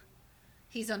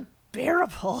 he's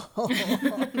unbearable. I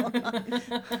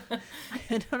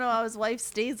don't know how his wife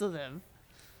stays with him.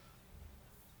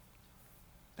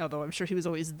 Although I'm sure he was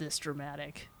always this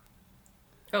dramatic.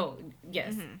 Oh,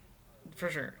 yes.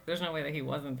 For sure. There's no way that he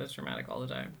wasn't this dramatic all the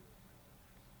time.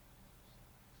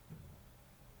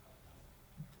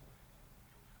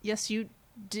 Yes, you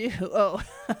do. Oh,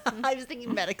 I was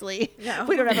thinking medically. No.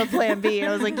 We don't have a plan B. And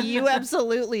I was like, you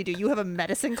absolutely do. You have a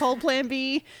medicine called Plan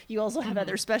B. You also have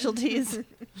other specialties.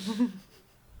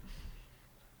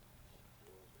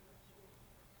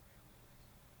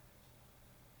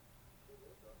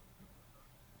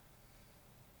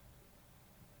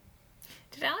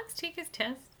 Did Alex take his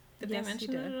test? Did Yes, they he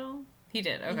mention it did. at all? He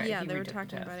did. Okay. Yeah, he they were retook the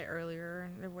talking test. about it earlier,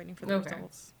 and they're waiting for the Okay.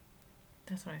 results.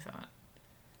 That's what I thought.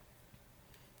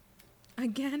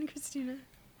 Again, Christina.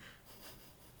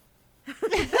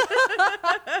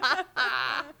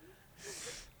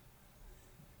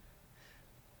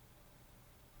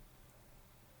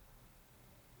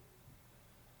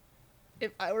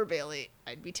 If I were Bailey,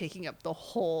 I'd be taking up the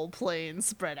whole plane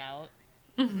spread out.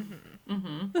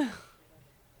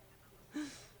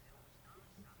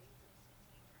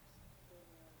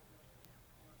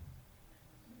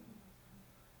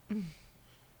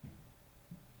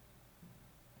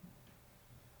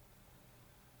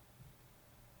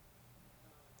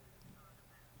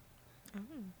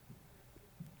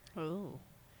 Oh.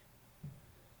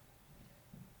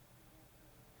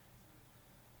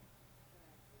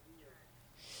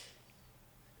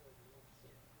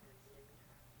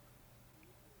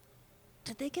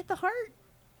 Did they get the heart?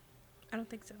 I don't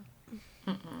think so.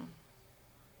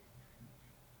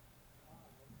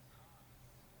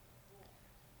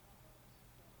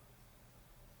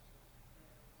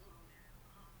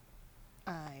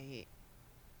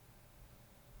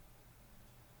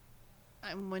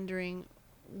 I'm wondering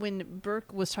when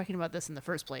Burke was talking about this in the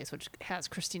first place, which has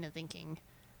Christina thinking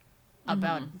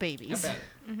about babies. About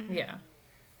it. Yeah.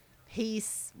 He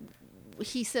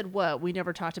said what? We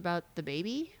never talked about the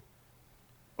baby?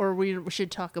 Or we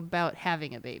should talk about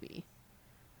having a baby?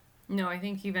 No, I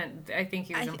think he meant. I think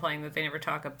he was I- implying that they never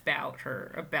talk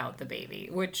about the baby.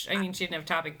 Which I mean, she didn't have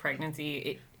topic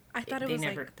pregnancy. I thought it they was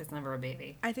never. like. There's never a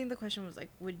baby. I think the question was like,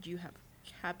 would you have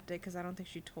kept it? Because I don't think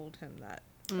she told him that.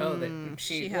 Oh, that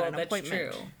she had well, an that's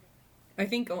appointment. true. I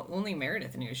think only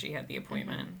Meredith knew she had the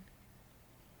appointment.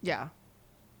 Yeah.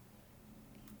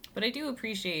 But I do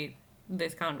appreciate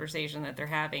this conversation that they're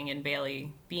having, and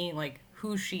Bailey being like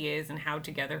who she is and how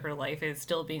together her life is,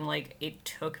 still being like, it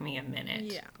took me a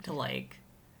minute Yeah. to like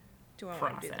Do I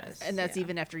want to do process. this? And that's Yeah.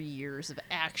 even after years of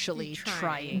actually Trying.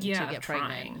 trying yeah to get trying.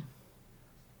 pregnant.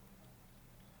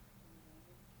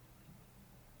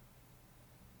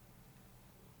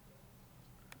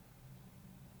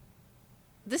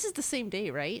 This is the same day,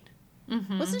 right?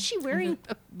 Mm-hmm. Wasn't she wearing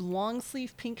a long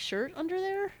sleeve pink shirt under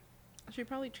there? She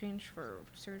probably changed for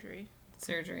surgery.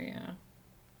 Surgery, yeah.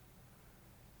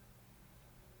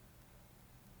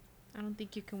 I don't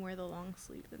think you can wear the long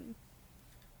sleeve in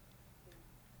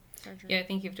surgery. Yeah, I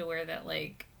think you have to wear that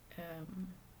like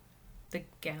the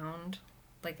gown,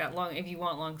 like that long. If you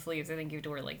want long sleeves, I think you have to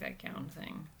wear like that gown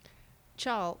thing.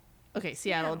 Chal. Okay,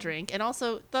 Seattle Yeah. drink. And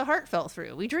also, the heart fell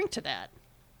through. We drink to that.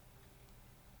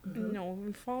 No,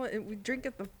 we drink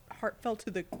it. The heart fell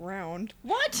to the ground.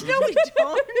 What? No, we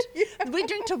don't. We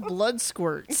drink to blood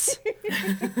squirts.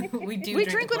 We do. We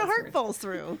drink when a blood heart squirts. falls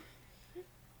through.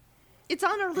 It's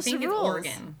on our I list think of it's rules.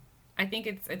 organ. I think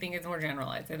it's more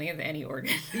generalized. I think it's any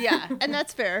organ. Yeah, and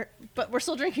that's fair. But we're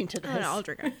still drinking to this. Oh, no, I'll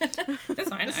drink it. That's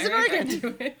fine. This I is an I organ.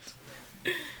 do it.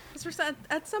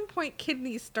 At some point,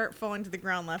 kidneys start falling to the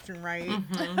ground left and right.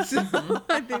 So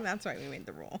I think that's why we made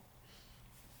the rule.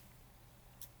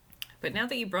 But now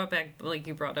that you brought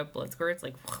up blood squirts,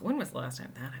 like when was the last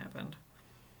time that happened?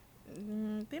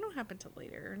 They don't happen till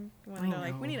later when I they're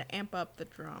like, we know. need to amp up the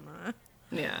drama.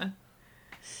 Yeah.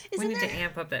 Isn't we need there, to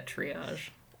amp up that triage.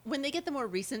 when they get the more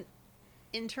recent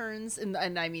interns, and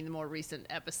I mean the more recent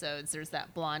episodes, there's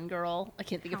that blonde girl. I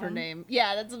can't think of her Helm? name.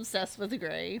 Yeah, that's obsessed with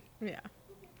Gray. Yeah.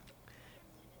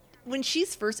 When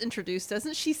she's first introduced,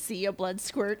 doesn't she see a blood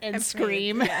squirt and And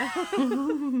scream? panic,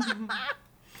 Yeah.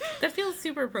 That feels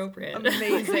super appropriate. I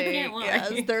Amazing. can't lie.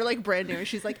 Yes, they're like brand new.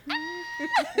 She's like,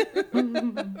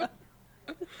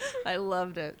 I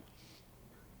loved it.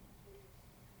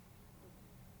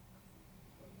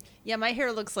 Yeah, my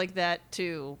hair looks like that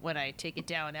too when I take it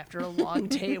down after a long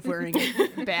day of wearing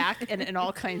it back and in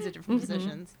all kinds of different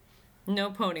positions.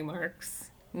 No pony marks.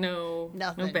 No.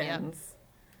 Nothing, No yeah. bends.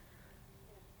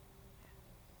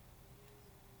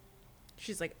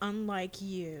 She's like, unlike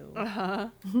you. Uh-huh.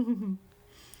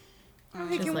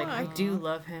 He Just can like I walk. do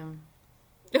love him.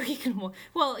 Oh, he can.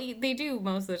 Well, they do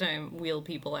most of the time wheel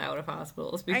people out of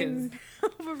hospitals I because. know,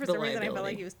 but for the some reason, I felt liability.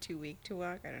 like he was too weak to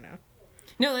walk. I don't know.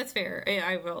 No, that's fair.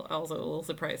 I was also a little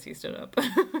surprised he stood up.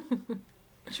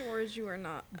 George, you are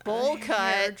not Bowl a cut.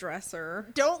 hairdresser.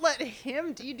 Don't let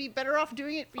him. You'd be better off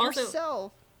doing it Also-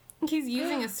 yourself. He's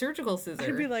using a surgical scissor.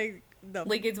 I'd be like, the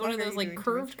Like, it's one fuck of are those, you like, doing to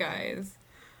curved this man?" guys.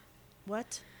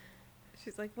 What?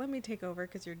 She's like, let me take over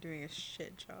because you're doing a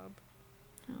shit job.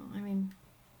 Oh, I mean...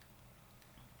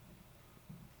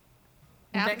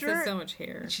 Bex After has so much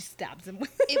hair. She stabs him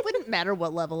with it wouldn't matter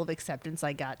what level of acceptance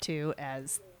I got to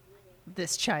as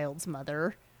this child's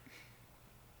mother.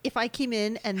 If I came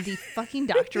in and the fucking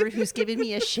doctor who's giving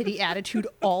me a shitty attitude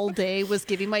all day was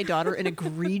giving my daughter an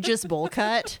egregious bowl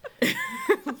cut,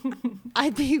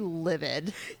 I'd be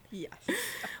livid. Yes.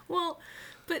 Well,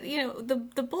 but, you know,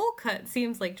 the bowl cut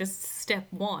seems like just step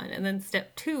one, and then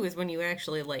step two is when you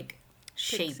actually, like,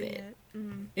 shape Fixing it.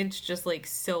 Mm-hmm. It's just, like,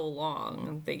 so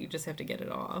long that you just have to get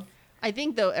it off. I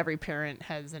think, though, every parent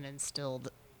has an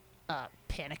instilled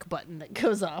panic button that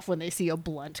goes off when they see a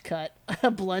blunt cut, a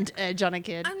blunt edge on a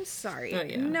kid. I'm sorry. Oh,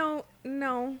 yeah.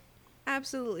 No.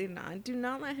 Absolutely not. Do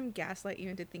not let him gaslight you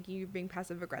into thinking you're being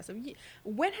passive aggressive.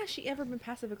 When has she ever been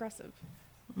passive aggressive?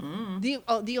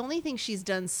 The only thing she's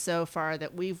done so far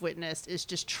that we've witnessed is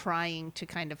just trying to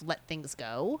kind of let things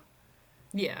go.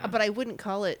 Yeah. But I wouldn't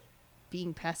call it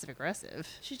being passive aggressive.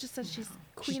 She just said she's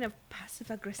queen of passive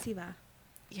aggressiva.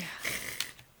 Yeah.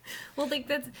 Well, like,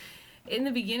 that's in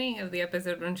the beginning of the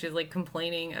episode when she's, like,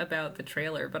 complaining about the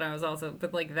trailer, but I was also,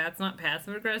 but, like, that's not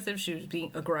passive aggressive. She was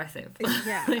being aggressive.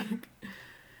 Yeah. Like,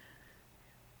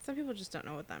 Some people just don't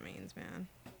know what that means, man.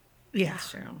 Yeah.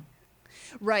 that's true.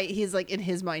 Right. He's like, in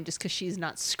his mind, just because she's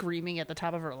not screaming at the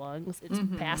top of her lungs, it's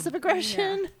passive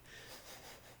aggression.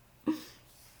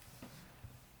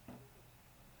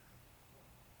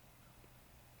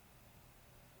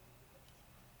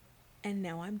 And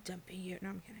now I'm dumping you. No,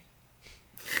 I'm kidding.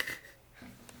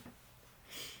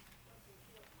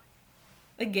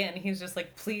 Again, he's just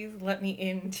like, please let me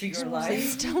into your Please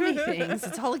life. tell me things.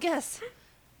 It's all a guess.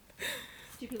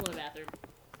 Two people in the bathroom.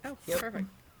 Oh, Yep. perfect.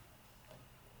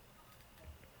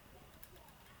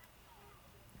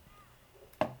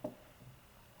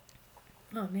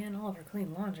 Oh man, all of her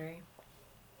clean laundry.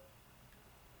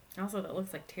 Also, that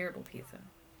looks like terrible pizza.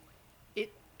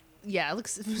 Yeah, it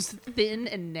looks thin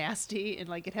and nasty, and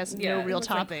like it has Yeah, no it real Looks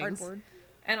like toppings. cardboard.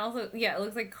 And also, yeah, it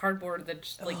looks like cardboard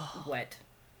that's like wet.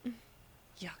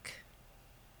 Yuck.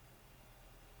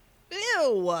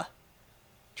 Ew.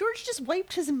 George just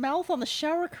wiped his mouth on the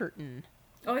shower curtain.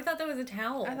 Oh, I thought that was a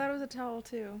towel. I thought it was a towel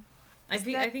too. I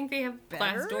think they have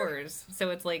glass better? doors, so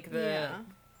it's like the. Yeah.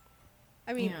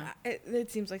 I mean, Yeah.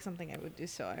 it seems like something I would do,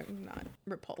 so I'm not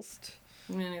repulsed.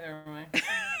 Neither am I.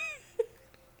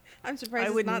 I'm surprised I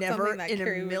it's would not never something that in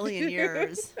Carrie a would million do.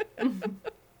 years.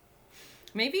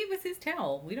 Maybe it was his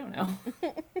towel. We don't know.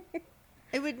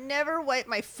 I would never wipe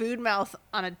my food mouth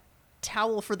on a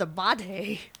towel for the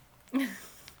body. I mean,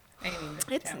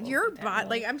 the It's towel's your the bot. towel.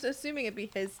 Like, I'm assuming it'd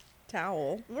be his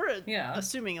towel. We're Yeah.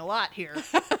 assuming a lot here.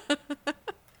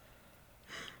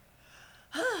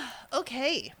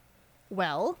 Okay.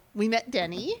 Well, we met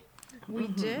Denny. We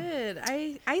did.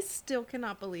 I still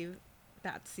cannot believe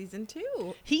that's season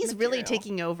 2. He's really material.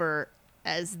 taking over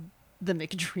as the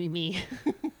McDreamy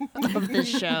of the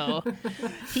show.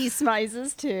 He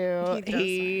smizes too. He does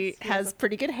He smize. has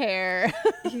pretty good hair.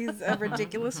 He's a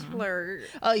ridiculous flirt.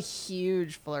 A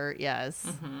huge flirt, yes.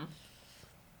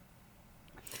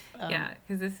 Yeah,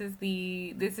 because this is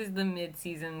the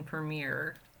mid-season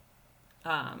premiere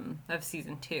of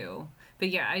season 2. But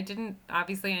yeah, I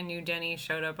knew Denny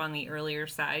showed up on the earlier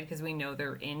side because we know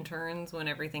they're interns when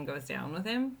everything goes down with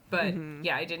him. But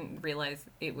yeah, I didn't realize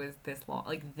it was this long,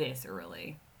 like this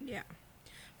early. Yeah.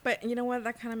 But you know what?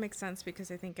 That kind of makes sense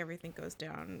because I think everything goes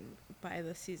down by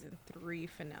the season 3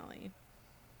 finale.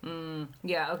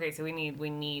 Yeah, okay, so we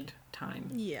need time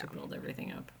Yeah. to build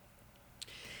everything up.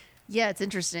 Yeah, it's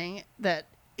interesting that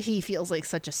he feels like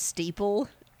such a staple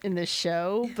in this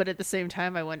show, but at the same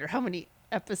time, I wonder how many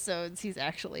episodes he's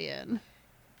actually in.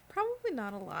 Probably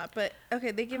not a lot, but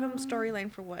okay, they give him storyline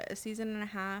for what, a season and a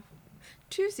half?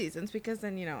 2 seasons, because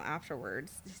then, you know,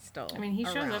 afterwards, he's still I mean, he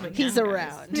shows around. up again. He's guys.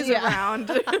 around. He's Yeah. around.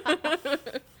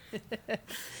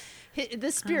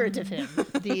 The spirit of him,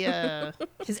 the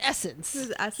his essence.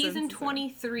 His essence He's in is there.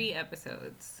 23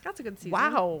 episodes. That's a good season.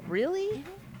 Wow, really?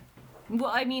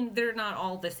 Well, I mean, they're not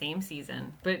all the same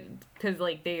season, but because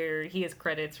like he has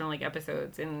credits from like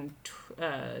episodes in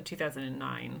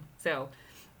 2009. So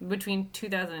between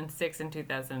 2006 and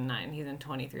 2009, he's in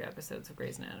 23 episodes of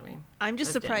Grey's Anatomy. I'm just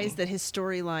As surprised Denny. that his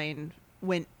storyline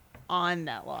went on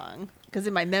that long. Because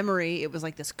in my memory, it was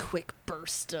like this quick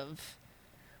burst of.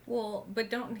 Well,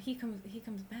 but he comes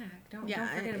back. Don't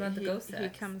forget about the ghost He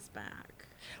sex. comes back.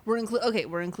 We're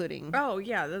including Oh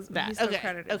yeah, he's that. still Okay,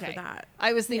 credited okay. for that.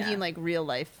 I was thinking Yeah. like real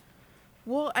life.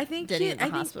 Well, I think Denny he, in the I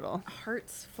think hospital.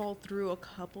 hearts fall through a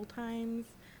couple times.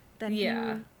 That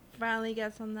Yeah. finally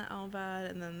gets on the LVAD,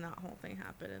 and then that whole thing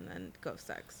happened, and then ghost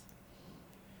sex.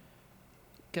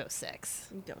 Ghost sex.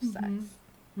 Ghost sex.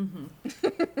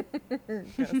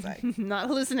 Mm-hmm. Ghost sex. Not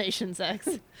hallucination sex.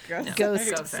 Ghost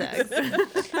Ghost sex. sex.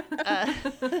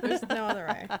 There's no other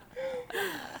way.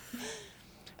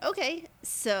 Okay,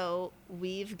 so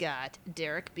we've got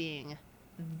Derek being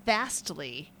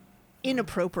vastly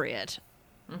inappropriate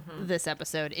this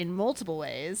episode in multiple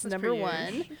ways. That's Number pretty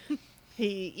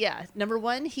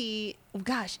one, he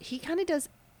kind of does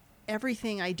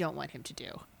everything I don't want him to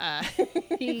do.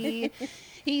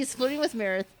 He's flirting with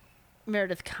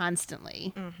Meredith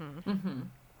constantly.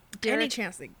 Any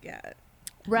chance they get.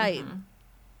 Right.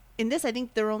 In this, I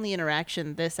think their only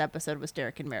interaction this episode was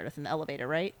Derek and Meredith in the elevator,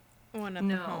 right? One at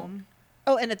No. the home.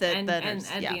 Oh, and at the And the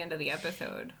at yeah. the end of the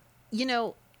episode. You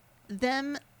know,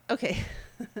 them. Okay.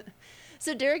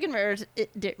 So Derek and Meredith,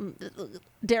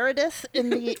 Meredith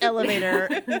in the elevator.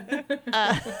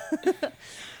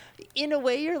 In a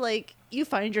way, you're like, you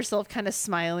find yourself kind of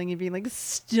smiling and being like,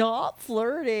 "Stop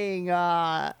flirting."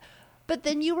 But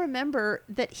then you remember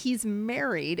that he's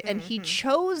married and he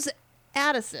chose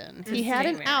Addison. He had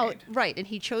stay an out, married. right? And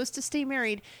he chose to stay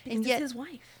married, Because and it's yet his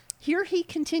wife. here he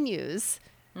continues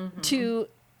to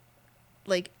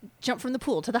like jump from the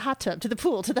pool to the hot tub to the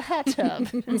pool to the hot tub.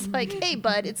 It's like, hey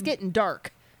bud, it's getting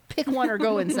dark, pick one or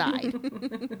go inside.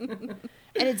 And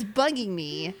it's bugging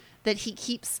me that he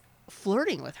keeps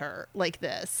flirting with her like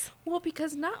this. Well,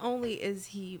 because not only is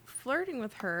he flirting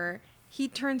with her, he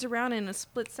turns around in a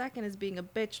split second as being a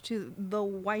bitch to the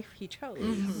wife he chose.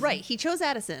 Right, he chose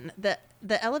Addison. The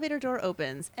elevator door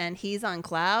opens and he's on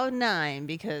cloud 9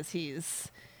 because he's,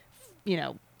 you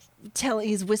know,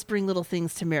 he's whispering little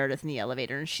things to Meredith in the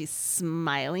elevator, and she's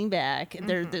smiling back.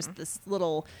 There's this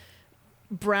little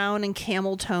brown and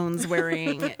camel tones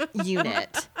wearing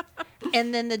unit,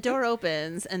 and then the door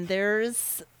opens, and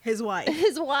there's His wife.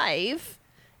 his wife,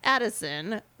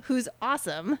 Addison, who's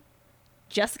awesome.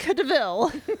 Jessica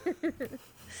DeVille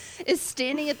is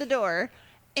standing at the door,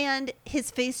 and his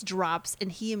face drops,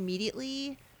 and he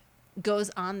immediately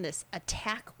goes on this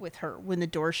attack with her when the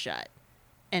door's shut.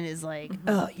 And is like,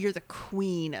 "Oh, you're the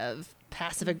queen of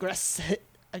passive aggressivia."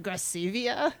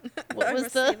 What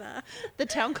was the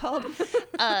town called?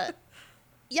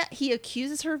 Yeah, he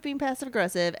accuses her of being passive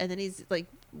aggressive, and then he's like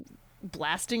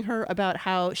blasting her about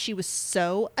how she was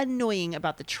so annoying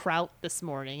about the trout this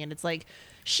morning. And it's like,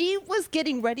 she was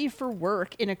getting ready for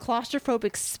work in a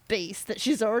claustrophobic space that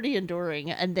she's already enduring,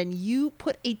 and then you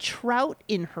put a trout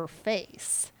in her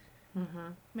face.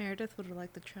 Meredith would have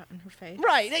liked the trout in her face.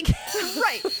 Right, like,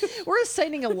 right. We're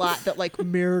assigning a lot that like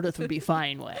Meredith would be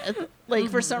fine with. Like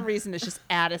for some reason, it's just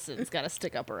Addison's got to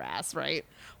stick up her ass, right?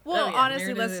 Well, Oh, yeah,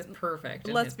 honestly, Meredith is perfect.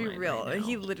 in let's his be mind real. right now.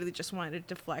 He literally just wanted to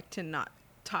deflect and not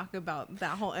talk about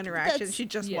that whole interaction That's- she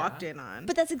just yeah. walked in on.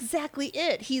 But that's exactly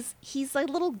it. He's a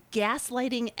little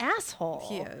gaslighting asshole.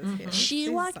 he is. He is. She He's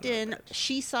a walked son of a in, bitch.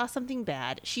 she saw something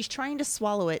bad. She's trying to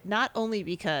swallow it, not only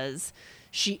because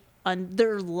on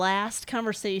their last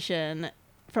conversation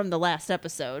from the last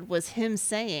episode was him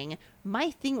saying,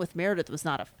 "My thing with Meredith was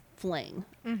not a fling.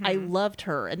 I loved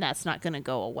her, and that's not going to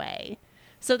go away."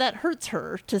 So that hurts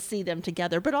her to see them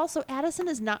together. But also, Addison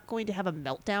is not going to have a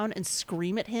meltdown and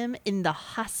scream at him in the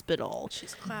hospital.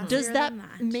 She's classier Does that than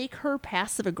that. make her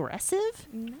passive aggressive?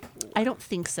 No. I don't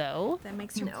think so. That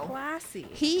makes her No. classy.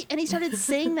 He started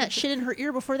saying that shit in her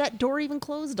ear before that door even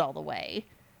closed all the way.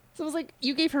 So it was like,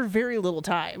 you gave her very little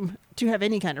time to have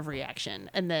any kind of reaction,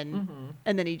 and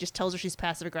then he just tells her she's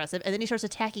passive aggressive, and then he starts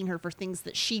attacking her for things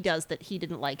that she does that he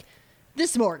didn't like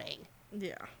this morning.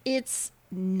 Yeah. It's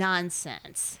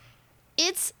nonsense.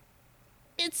 It's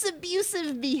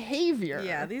abusive behavior.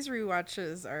 Yeah, these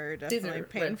rewatches are These definitely are red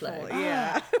painful. flags.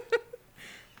 Yeah.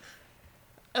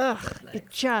 Ugh, it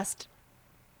just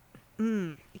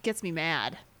it gets me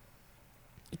mad.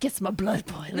 It gets my blood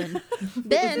boiling.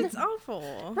 Then It's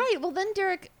awful. right, well then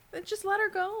Derek Then just let her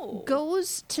go.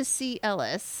 goes to see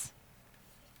Ellis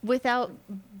without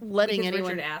letting Because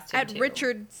anyone Richard asked him At to.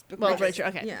 Richard's Well, bequest.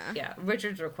 Richard, okay. Yeah. Yeah,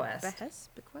 Richard's request.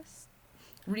 Bequest?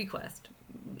 Request.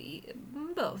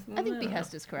 Both. I think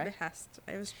behest is correct. Behest.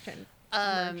 I was trying to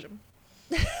Um,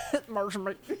 merge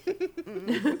 'em.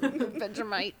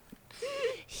 Vegemite.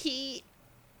 He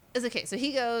is okay. So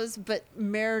he goes, but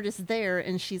Meredith's there,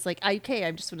 and she's like, "Okay,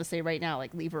 I'm just going to say right now,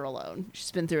 like, leave her alone.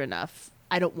 She's been through enough.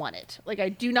 I don't want it. Like, I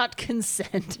do not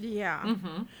consent." Yeah.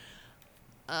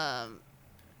 I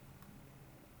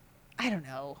don't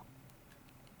know.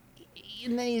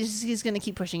 And then he's going to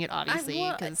keep pushing it, obviously,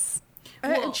 well, because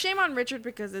Well- And shame on Richard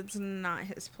because it's not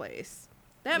his place.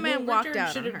 That man walked Richard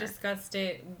out should on have her. discussed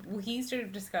it. He should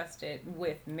have discussed it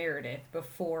with Meredith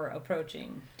before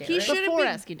approaching Derek. He shouldn't Before be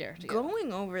asking Derek to go.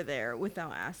 going over there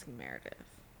without asking Meredith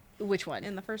Which one?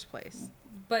 in the first place.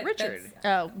 but Richard.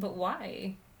 Oh. But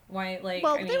why? Why? Like,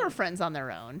 Well, I they mean, were friends on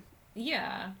their own.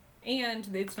 Yeah, and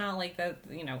it's not like that.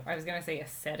 You know, I was gonna say a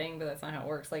setting, but that's not how it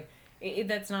works. Like,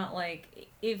 that's not like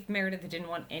if Meredith didn't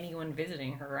want anyone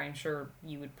visiting her. I'm sure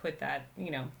you would put that. You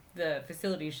know, the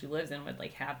facility she lives in would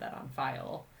like have that on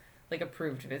file, like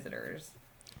approved visitors.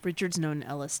 Richard's known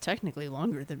Ellis technically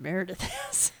longer than Meredith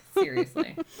has.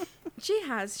 Seriously.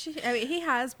 I mean, he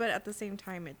has, but at the same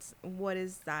time, it's what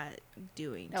is that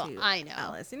doing Oh, to I know.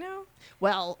 Alice? You know?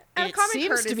 Well, Out of it common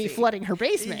seems to be courtesy. flooding her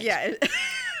basement. Yeah.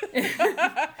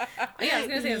 Yeah, I was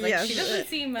gonna say, I was like, Yes. she doesn't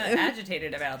seem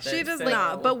agitated about this. She does so-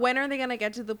 not. But when are they gonna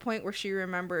get to the point where she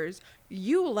remembers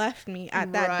you left me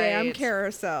at that damn Right.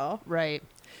 carousel Right.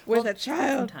 with Well, a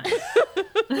child?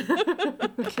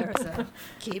 sometimes. Carousel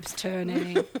keeps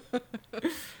turning.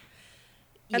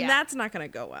 And Yeah. that's not gonna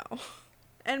go well.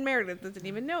 And Meredith doesn't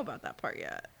even know about that part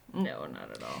yet. No,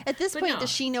 not at all. At this But point, no. does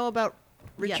she know about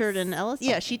Richard Yes. and Ellis?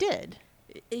 Yeah, she did.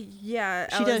 Yeah,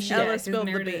 She does, she does. Ellis Yeah, 'cause spilled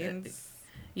the Meredith- beans.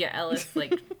 Yeah, Ellis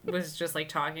like was just like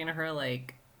talking to her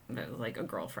like a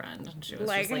girlfriend. And she was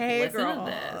Like, just like, hey listen girl,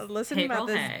 to this. listen Hey, about girl,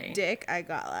 this hey. dick I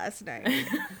got last night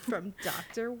from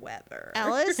Dr. Weather.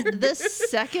 Alice, the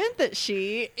second that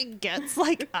she gets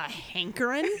like a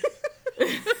hankering,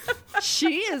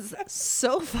 she is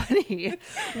so funny.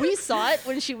 We saw it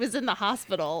when she was in the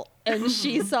hospital and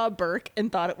she saw Burke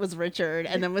and thought it was Richard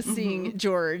and then was seeing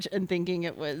George and thinking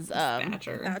it was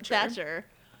Thatcher. Thatcher.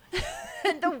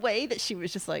 And the way that she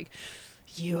was just like,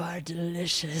 you are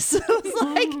delicious. I was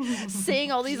like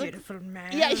saying all these like, Beautiful man.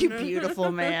 yeah, you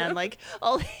beautiful man. Like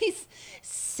all these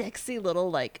sexy little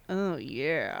like, oh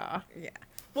yeah. Yeah.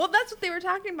 Well, that's what they were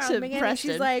talking about To in the beginning.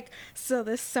 She's Preston. like, so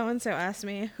this so-and-so asked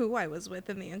me who I was with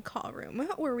in the in-call room.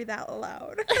 Were we that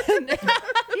loud?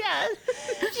 Yeah.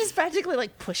 She's practically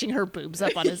like pushing her boobs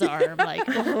up on his arm. Like,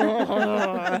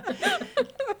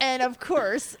 and of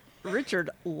course, Richard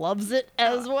loves it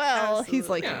as well. He's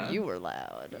like, absolutely. you were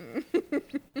loud.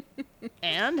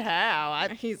 And how?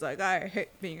 He's like, I hate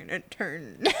being an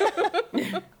intern.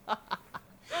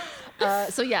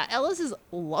 So yeah, Ellis is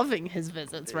loving his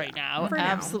visits right now. For now.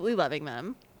 Absolutely loving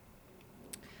them.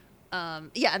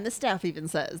 Yeah, and the staff even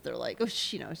says they're like, oh,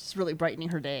 you know, it's just really brightening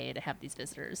her day to have these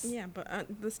visitors. Yeah, but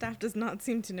the staff does not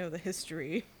seem to know the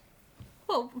history.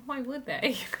 Well, why would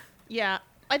they? Yeah,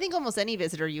 I think almost any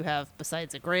visitor you have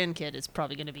besides a grandkid is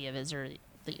probably going to be a visitor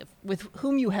that with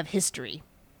whom you have history,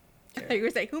 You were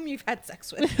saying whom you've had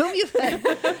sex with. whom you've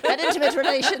had intimate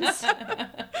relations.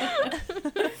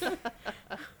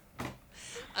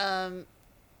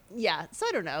 Yeah, so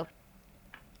I don't know.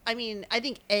 I mean, I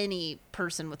think any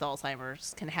person with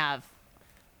Alzheimer's can have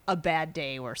a bad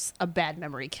day where a bad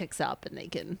memory kicks up and they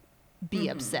can be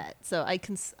upset. So I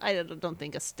don't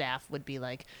think a staff would be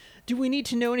like, do we need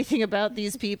to know anything about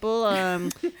these people? Any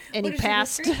What is your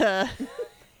past? history?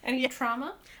 Any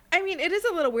trauma? I mean, it is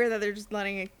a little weird that they're just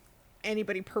letting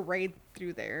anybody parade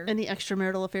through there. Any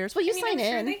extramarital affairs? Well, you I mean, sign I'm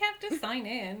sure in. they have to sign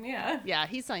in. Yeah. Yeah,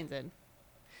 he signs in.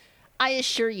 I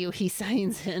assure you, he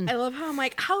signs in. I love how I'm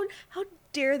like, how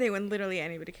dare they when literally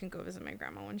anybody can go visit my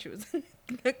grandma when she was in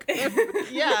the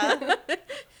Yeah.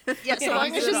 Yeah, so Yeah,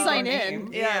 long as you you put it sign on in.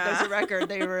 name. Yeah, there's Yeah. a record.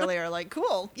 They really are like,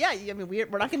 cool. Yeah, I mean, we're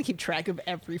not going to keep track of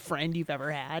every friend you've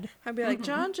ever had. I'd be like,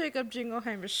 John Jacob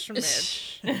Jingleheimer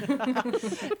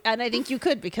Schmidt. And I think you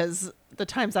could because the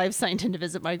times I've signed in to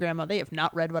visit my grandma, they have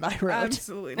not read what I wrote.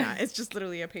 Absolutely not. It's just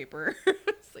literally a paper.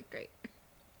 It's like, great.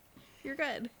 You're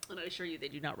good. And I assure you, they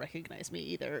do not recognize me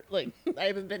either. Like, I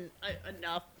haven't been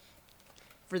enough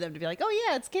for them to be like, oh,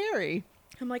 yeah, it's Carrie.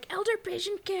 I'm like, elder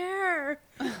patient care.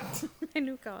 My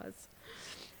new cause.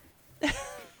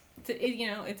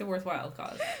 It's a worthwhile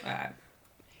cause.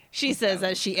 She says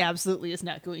that she absolutely is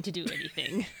not going to do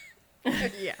anything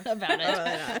Yeah. about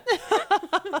it.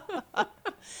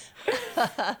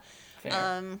 Fair. It's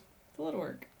a lot of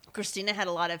work. Christina had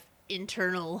a lot of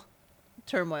internal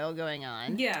turmoil going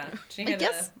on. Yeah, she I had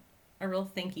guess- a real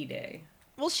thinky day.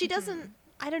 Well, she doesn't.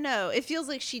 I don't know. It feels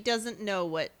like she doesn't know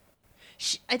what.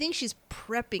 I think she's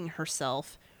prepping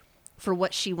herself for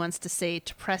what she wants to say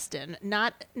to Preston.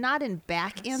 Not in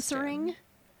back answering.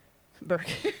 Burke.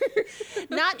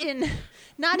 not in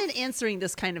answering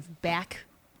this kind of back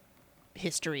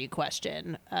history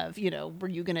question of, were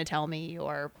you going to tell me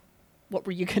or what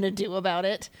were you going to do about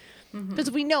it?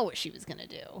 Because we know what she was going to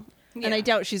do. And I Yeah.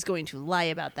 doubt she's going to lie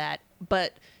about that.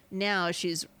 But now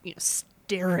she's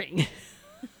staring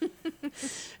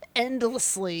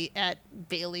endlessly at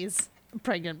Bailey's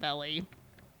pregnant belly,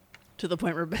 to the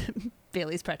point where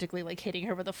Bailey's practically like hitting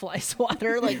her with a fly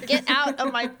swatter, like get out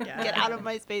of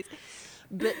my space.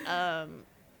 But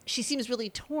she seems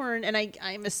really torn, and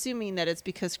I'm assuming that it's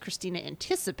because Christina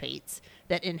anticipates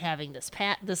that in having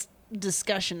this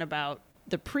discussion about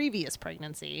the previous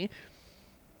pregnancy,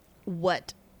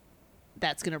 what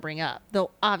that's going to bring up.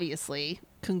 They'll obviously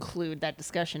conclude that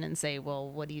discussion and say, well,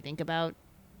 what do you think about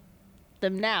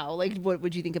them now? Like, what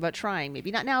would you think about trying? Maybe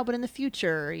not now, but in the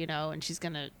future, you know? And she's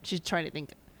trying to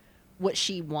think what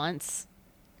she wants.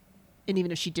 And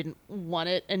even if she didn't want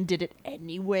it and did it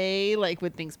anyway, like,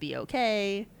 would things be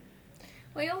okay?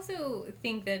 Well, I also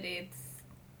think that it's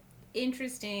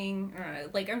interesting,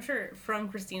 like, I'm sure from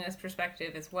Christina's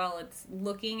perspective as well, it's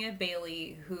looking at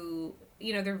Bailey, who,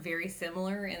 you know, they're very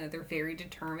similar in that they're very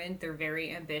determined, they're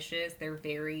very ambitious, they're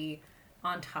very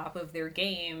on top of their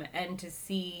game, and to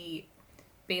see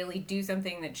Bailey do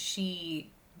something that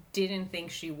she didn't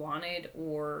think she wanted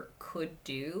or could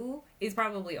do is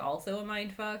probably also a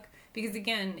mindfuck. Because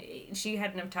again, she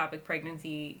had an ectopic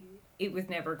pregnancy. It was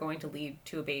never going to lead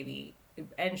to a baby.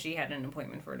 And she had an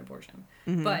appointment for an abortion.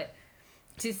 Mm-hmm. But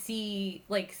to see,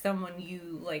 like, someone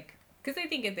you, like... Because I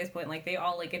think at this point, like, they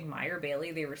all, like, admire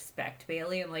Bailey. They respect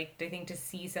Bailey. And, like, I think to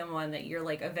see someone that you're,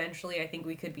 like, eventually I think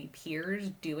we could be peers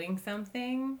doing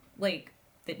something, like,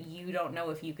 that you don't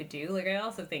know if you could do. Like, I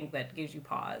also think that gives you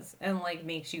pause. And, like,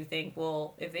 makes you think,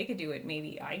 well, if they could do it,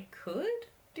 maybe I could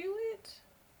do it.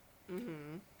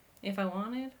 Mm-hmm. If I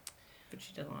wanted, but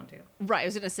she doesn't want to. Right, I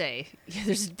was going to say,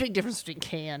 there's a big difference between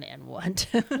can and want.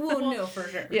 Well, no, for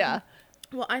sure. Yeah.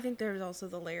 Well, I think there was also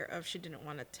the layer of she didn't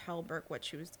want to tell Burke what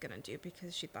she was going to do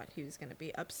because she thought he was going to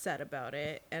be upset about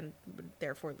it and would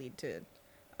therefore lead to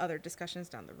other discussions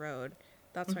down the road.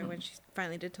 That's why when she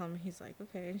finally did tell him, he's like,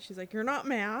 okay. And she's like, you're not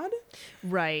mad?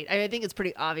 Right. I think it's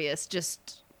pretty obvious.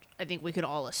 Just, I think we could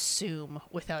all assume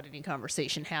without any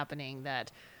conversation happening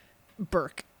that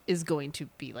Burke is going to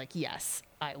be like, yes,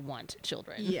 I want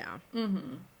children. Yeah.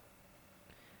 Mm-hmm.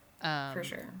 For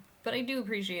sure. But I do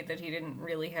appreciate that he didn't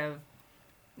really have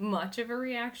much of a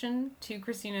reaction to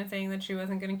Christina saying that she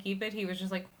wasn't going to keep it. He was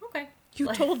just like, okay.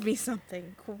 You told me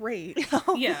something. Great.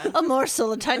 Yeah.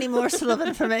 A tiny morsel of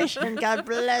information. God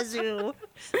bless you.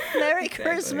 Merry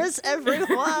Christmas,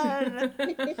 everyone.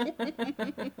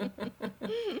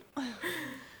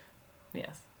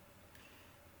 Yes.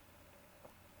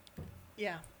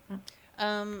 Yeah.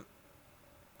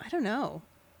 I don't know.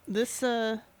 This,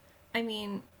 I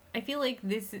mean, I feel like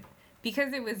this,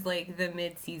 because it was like the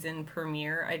mid-season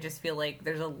premiere, I just feel like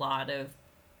there's a lot of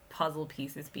puzzle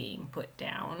pieces being put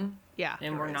down. Yeah.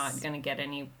 And we're not going to get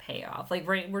any payoff. Like,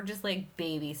 we're just like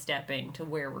baby stepping to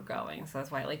where we're going. So that's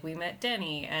why, like, we met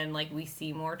Denny and like we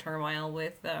see more turmoil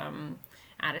with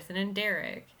Addison and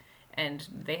Derek. And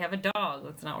they have a dog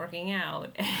that's not working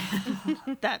out.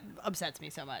 That upsets me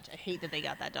so much. I hate that they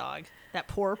got that dog. That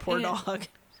poor dog.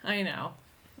 I know.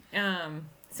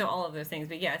 So all of those things.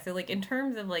 But yeah, so like in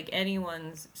terms of like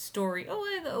anyone's story,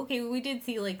 okay, we did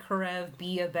see like Karev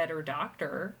be a better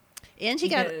doctor. And he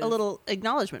got a little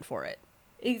acknowledgement for it.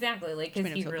 Exactly. Like,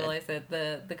 because he realized that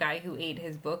the guy who ate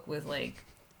his book was like,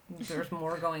 there's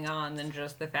more going on than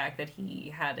just the fact that he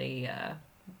had a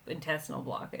intestinal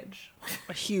blockage.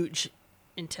 A huge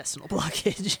intestinal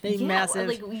blockage. Massive.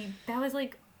 Like that was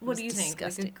like, what do you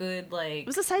disgusting. think? Like a good like. It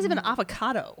was the size of an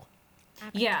avocado.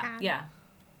 Yeah,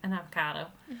 an avocado.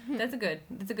 Mm-hmm. That's a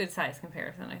good size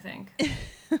comparison, I think.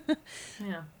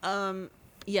 Yeah.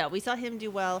 Yeah, we saw him do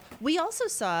well. We also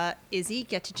saw Izzy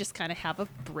get to just kind of have a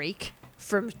break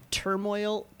from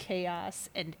turmoil, chaos,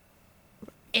 and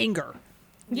anger.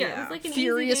 Yeah, it was like an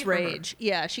furious easy day for her. rage.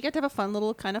 Yeah, she got to have a fun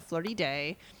little kind of flirty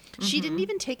day. Mm-hmm. She didn't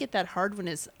even take it that hard when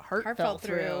his heart fell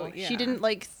through. Yeah. She didn't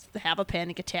like have a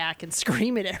panic attack and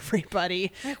scream at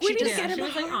everybody. We didn't get him. She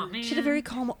was like, oh man. She had a very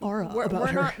calm aura about We're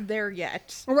her. not there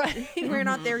yet. Right. We're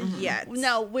not there yet.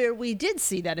 Now, where we did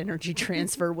see that energy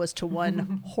transfer was to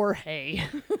one Jorge.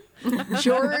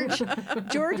 George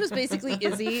was basically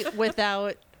Izzy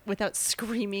without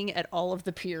screaming at all of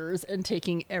the peers and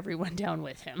taking everyone down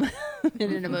with him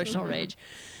in an emotional rage.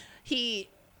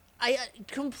 I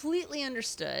completely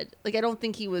understood. Like, I don't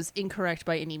think he was incorrect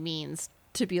by any means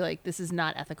to be like, this is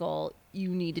not ethical. You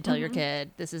need to tell your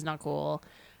kid this is not cool.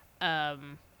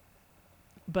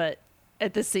 But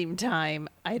at the same time,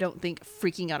 I don't think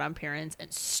freaking out on parents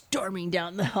and storming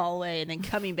down the hallway and then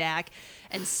coming back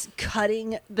and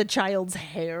cutting the child's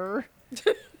hair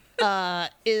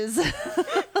is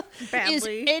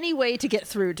any way to get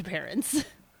through to parents.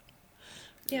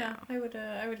 Yeah, I would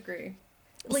agree.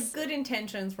 Like, good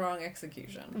intentions, wrong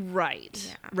execution. Right.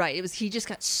 Yeah. Right. It was, he just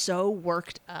got so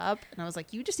worked up, and I was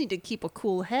like, you just need to keep a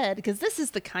cool head, because this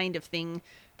is the kind of thing,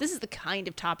 this is the kind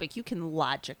of topic you can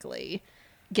logically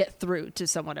get through to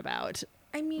someone about.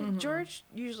 I mean, George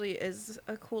usually is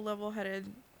a cool,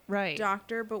 level-headed Right.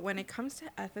 doctor, but when it comes to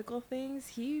ethical things,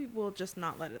 he will just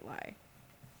not let it lie.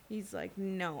 He's like,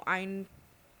 no,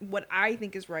 what I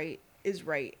think is right,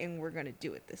 and we're gonna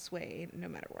do it this way, no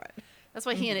matter what. That's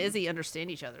why he and Izzy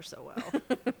understand each other so well.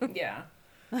 Yeah.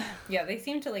 Yeah, they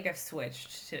seem to, like, have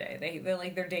switched today. They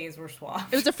like, their days were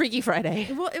swapped. It was a Freaky Friday.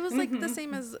 Well, it was like the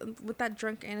same as with that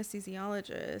drunk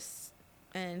anesthesiologist,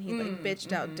 and he like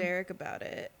bitched out Derek about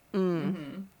it.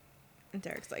 Mm-hmm. And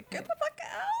Derek's like, get the fuck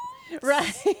out.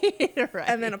 Right. Right.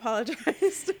 And then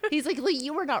apologized. He's like, Lee,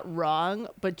 you were not wrong,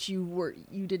 but you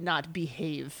did not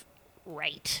behave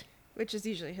right. Which is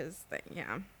usually his thing,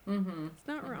 yeah. Mm-hmm. It's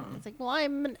not wrong. It's like, well,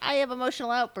 I have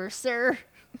emotional outbursts, sir.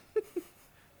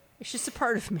 It's just a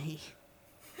part of me.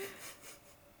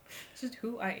 It's just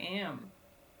who I am.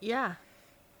 Yeah.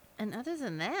 And other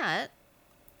than that,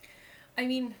 I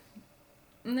mean,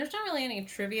 there's not really any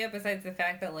trivia besides the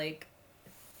fact that, like,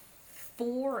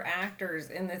 4 actors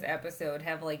in this episode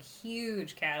have, like,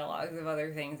 huge catalogs of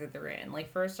other things that they're in.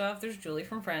 Like, first off, there's Julie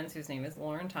from Friends, whose name is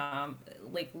Lauren Tom,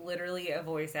 like, literally a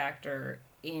voice actor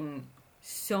in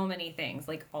so many things.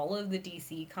 Like, all of the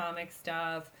DC comic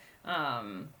stuff.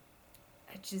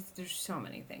 There's so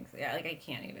many things. Yeah, like, I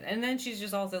can't even. And then she's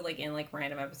just also, like, in, like,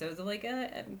 random episodes of, like,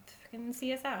 fucking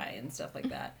CSI and stuff like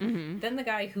that. Mm-hmm. Then the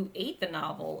guy who ate the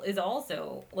novel is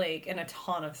also, like, in a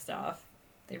ton of stuff.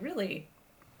 They really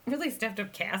stepped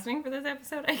up casting for this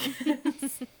episode, I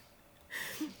guess.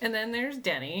 And then there's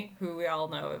Denny, who we all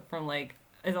know from, like,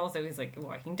 he's like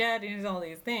Walking Dead, and he's all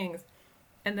these things.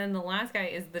 And then the last guy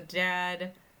is the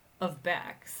dad of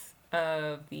Bex,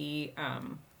 of the,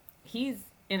 he's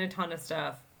in a ton of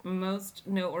stuff. Most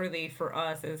noteworthy for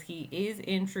us is he is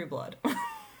in True Blood.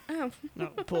 Oh.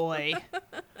 oh boy.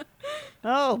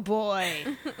 Oh boy.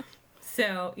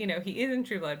 So, you know, he is in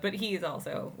True Blood, but he is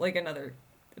also, like, another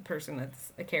person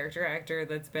that's a character actor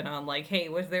that's been on, like, hey,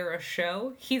 was there a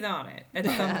show? He's on it. At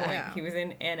some point, Yeah. he was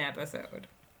in an episode.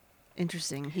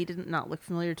 Interesting. He did not look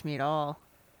familiar to me at all.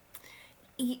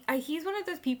 He's one of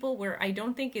those people where I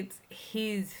don't think it's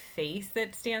his face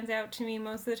that stands out to me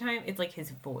most of the time. It's, like,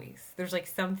 his voice. There's, like,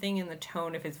 something in the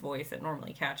tone of his voice that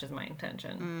normally catches my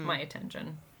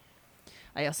attention.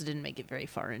 I also didn't make it very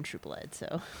far in True Blood,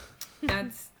 so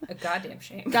That's a goddamn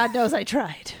shame. God knows I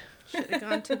tried. Should have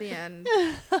gone to the end.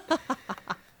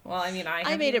 Well, I mean,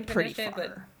 I made haven't it pretty finished far.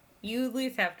 but you at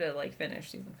least have to, like,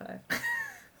 finish season 5.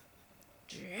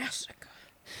 Jessica.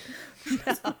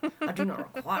 I do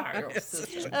not require your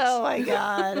assistance. Oh my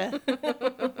god.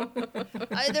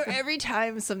 Every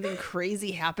time something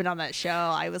crazy happened on that show,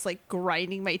 I was like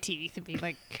grinding my teeth and being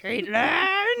like, Caitlin,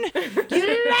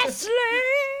 Leslie.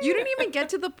 You didn't even get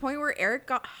to the point where Eric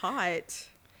got hot.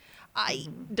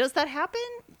 Does that happen?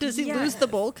 Does he lose the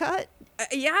Yes. bowl cut?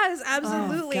 Yes,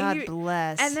 absolutely. Oh, God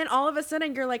bless. And then all of a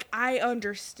sudden you're like, I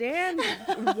understand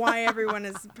why everyone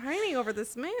is pining over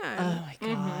this man. Oh my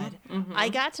god. I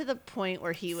got to the point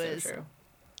where he was So true.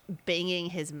 banging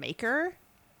his maker.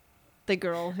 The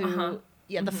girl who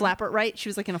the flapper, right? She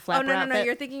was like in a flapper no, outfit.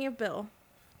 you're thinking of Bill.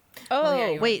 Oh, yeah,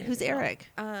 you are wait, thinking who's of Bill.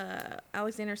 Eric?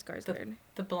 Alexander Skarsgård.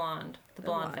 The blonde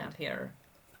blonde. vampire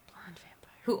Blonde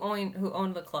vampire. who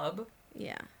owned the club.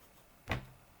 Yeah.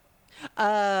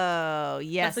 Oh,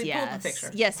 yes, Leslie, pull up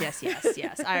the yes. picture.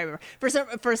 Yes. I remember.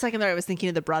 For a second there, I was thinking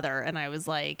of the brother, and I was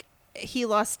like, he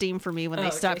lost steam for me when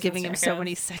they stopped Jason giving him so Statham.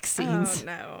 many sex scenes. Oh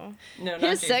no. No, not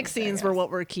His Jason sex scenes were Statham.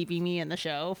 what were keeping me in the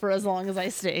show for as long as I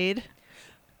stayed.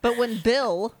 But when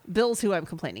Bill's who I'm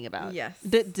complaining about. Yes.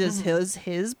 Does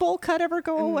his bowl cut ever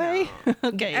go away?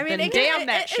 Okay, I mean, then it, damn it,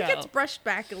 that it, show. it gets brushed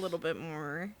back a little bit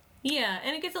more. Yeah,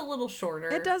 and it gets a little shorter.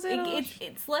 It does,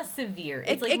 It's less severe. It,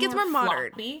 It's like it gets more modern.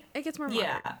 floppy. It gets more modern.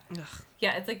 Yeah.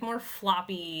 Yeah, it's like more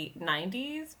floppy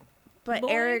 90s. But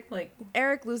boy.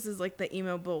 Eric loses like the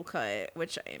emo bowl cut,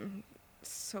 which I'm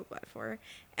so glad for.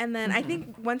 And then I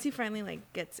think once he finally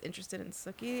like gets interested in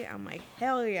Sookie, I'm like,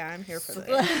 hell yeah, I'm here for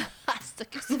this.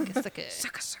 Suck it.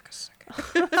 Sucka.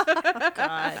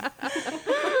 God.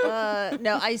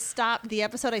 No, I stopped. The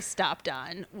episode I stopped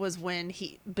on was when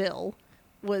Bill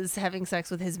was having sex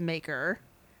with his maker.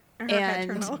 Her head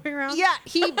turned all the way around. Yeah,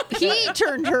 he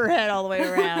turned her head all the way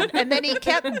around, and then he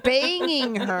kept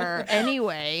banging her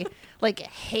anyway, like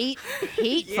hate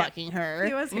fucking her.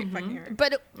 He was fucking her.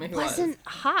 But it He was. wasn't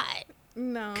hot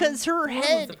No. because her wasn't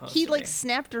head. supposed He to like be.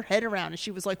 snapped her head around, and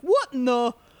she was like, "What in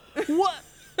the what?"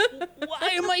 why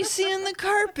am I seeing the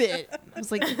carpet? I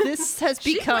was like, this has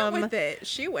become. She went with it.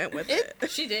 She went with it.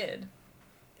 She did.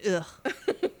 Ugh.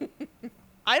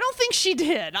 I don't think she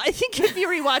did. I think if you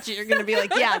rewatch it, you're gonna be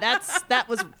like, yeah, that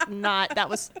was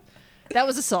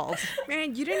assault.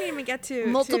 Man, you didn't even get to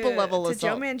Multiple level to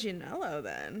Joe assault. Manganiello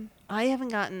then. I haven't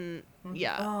gotten.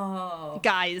 Yeah, Oh,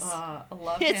 guys, I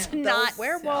love it's him not.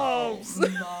 werewolves. so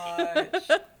much.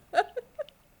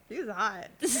 He's hot.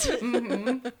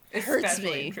 Hurts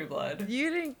Especially me. in True Blood. You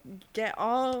didn't get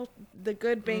all the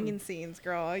good banging scenes,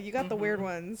 girl. You got the weird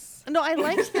ones. No, I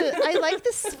liked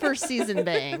this first season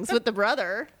bangs with the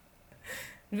brother.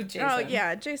 With Jason. Oh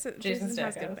yeah, Jason Jason has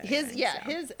Statham. good bangs, His yeah,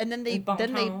 so. his and then they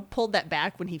Bontemps. pulled that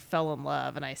back when he fell in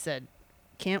love, and I said,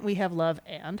 can't we have love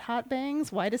and hot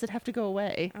bangs? Why does it have to go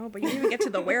away? Oh, but you didn't even get to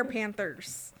the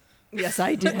Werepanthers. Yes,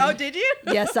 I did. Oh, did you?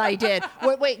 Yes, I did.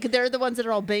 Wait, they're the ones that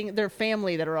are all banging. They're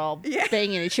family that are all Yeah.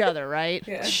 banging each other, right?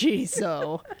 Yeah. Jeez,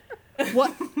 so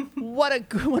what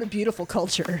a beautiful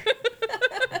culture.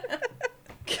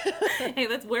 Hey,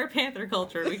 that's Were Panther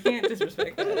culture. We can't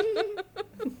disrespect that.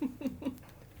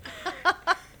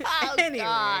 Oh,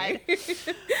 Anyway.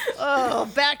 God. Oh,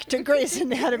 back to Grey's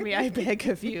Anatomy, I beg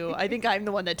of you. I think I'm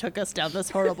the one that took us down this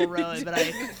horrible road, but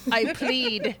I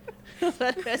plead.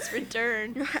 Let us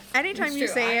return. Anytime It's you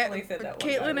true. say I only it, said that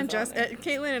one time,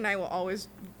 Caitlin and I will always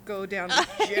go down the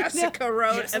Jessica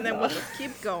road, and then we'll just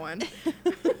keep going.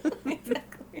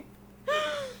 Exactly.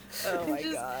 Oh my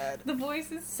Just- God. The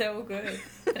voice is so good.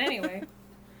 But anyway,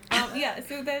 yeah.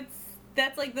 So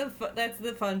that's like that's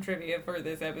the fun trivia for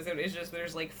this episode. Is just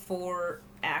there's like 4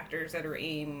 actors that are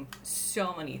in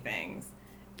so many things,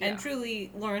 and Yeah.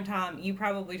 truly, Lauren Tom, you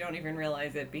probably don't even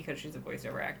realize it because she's a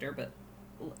voiceover actor, but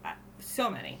so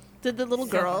many. Did the little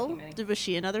So girl, fucking many. was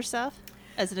she in other stuff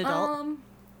as an adult?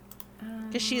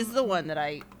 Because she's the one that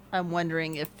I'm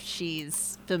wondering if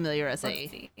she's familiar as Let's a.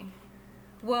 see.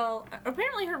 Well,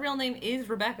 apparently her real name is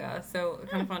Rebecca, so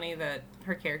kind of funny that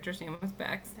her character's name was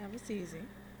Bex. That was easy.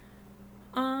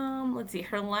 Let's see.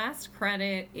 Her last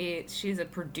credit she's a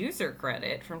producer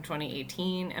credit from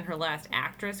 2018, and her last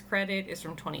actress credit is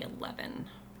from 2011.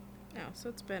 Oh, so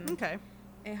it's been Okay.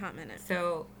 a hot minute.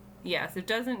 So, yes, it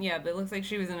doesn't. Yeah, but it looks like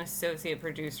she was an associate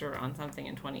producer on something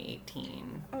in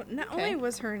 2018. Oh, not Okay. only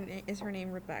is her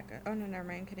name Rebecca. Oh no, never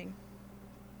mind. Kidding.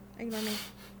 Ignore me.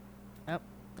 Oh,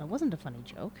 that wasn't a funny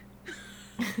joke.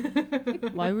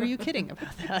 Why were you kidding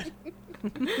about that?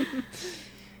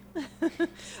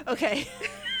 Okay.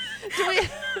 Do we?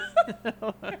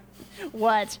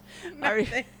 What? Are you...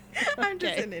 I'm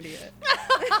just Okay. an idiot.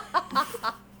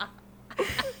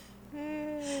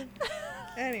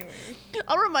 Anyway.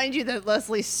 I'll remind you that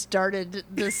Leslie started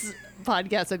this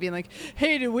podcast by being like,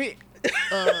 "Hey, do we?"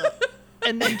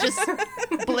 And then just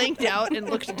blanked out and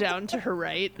looked down to her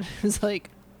right. It was like,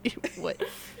 "What?"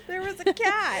 There was a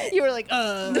cat. You were like,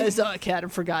 I saw a cat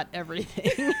and forgot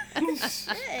everything."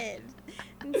 Shit.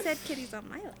 And said Kitty's on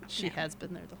my lap. She now. has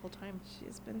been there the whole time.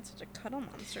 She's been such a cuddle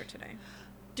monster today.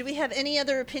 Do we have any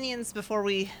other opinions before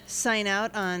we sign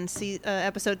out on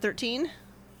episode 13?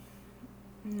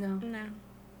 No. No.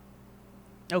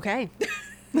 Okay.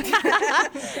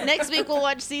 Next week we'll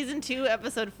watch season 2,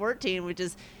 episode 14, which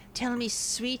is "Tell Me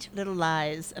Sweet Little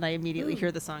Lies," and I immediately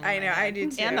hear the song. in I my know, I head.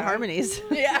 do too. And the harmonies,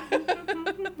 Yeah.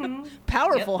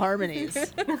 powerful harmonies.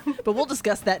 But we'll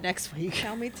discuss that next week.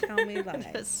 tell me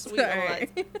lies. Sweet little lies.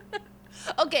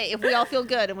 Okay, if we all feel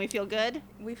good and we feel good,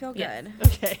 We feel Yes. good.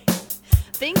 okay.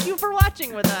 Thank you for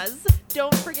watching with us.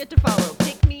 Don't forget to follow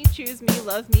Pick Me, Choose Me,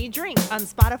 Love Me, Drink on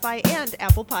Spotify and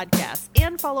Apple Podcasts,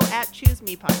 and follow @Choose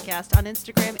Me Podcast on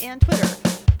Instagram and Twitter.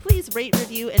 Please rate,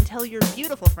 review, and tell your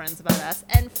beautiful friends about us,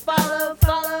 and follow.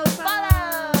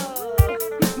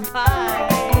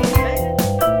 Bye.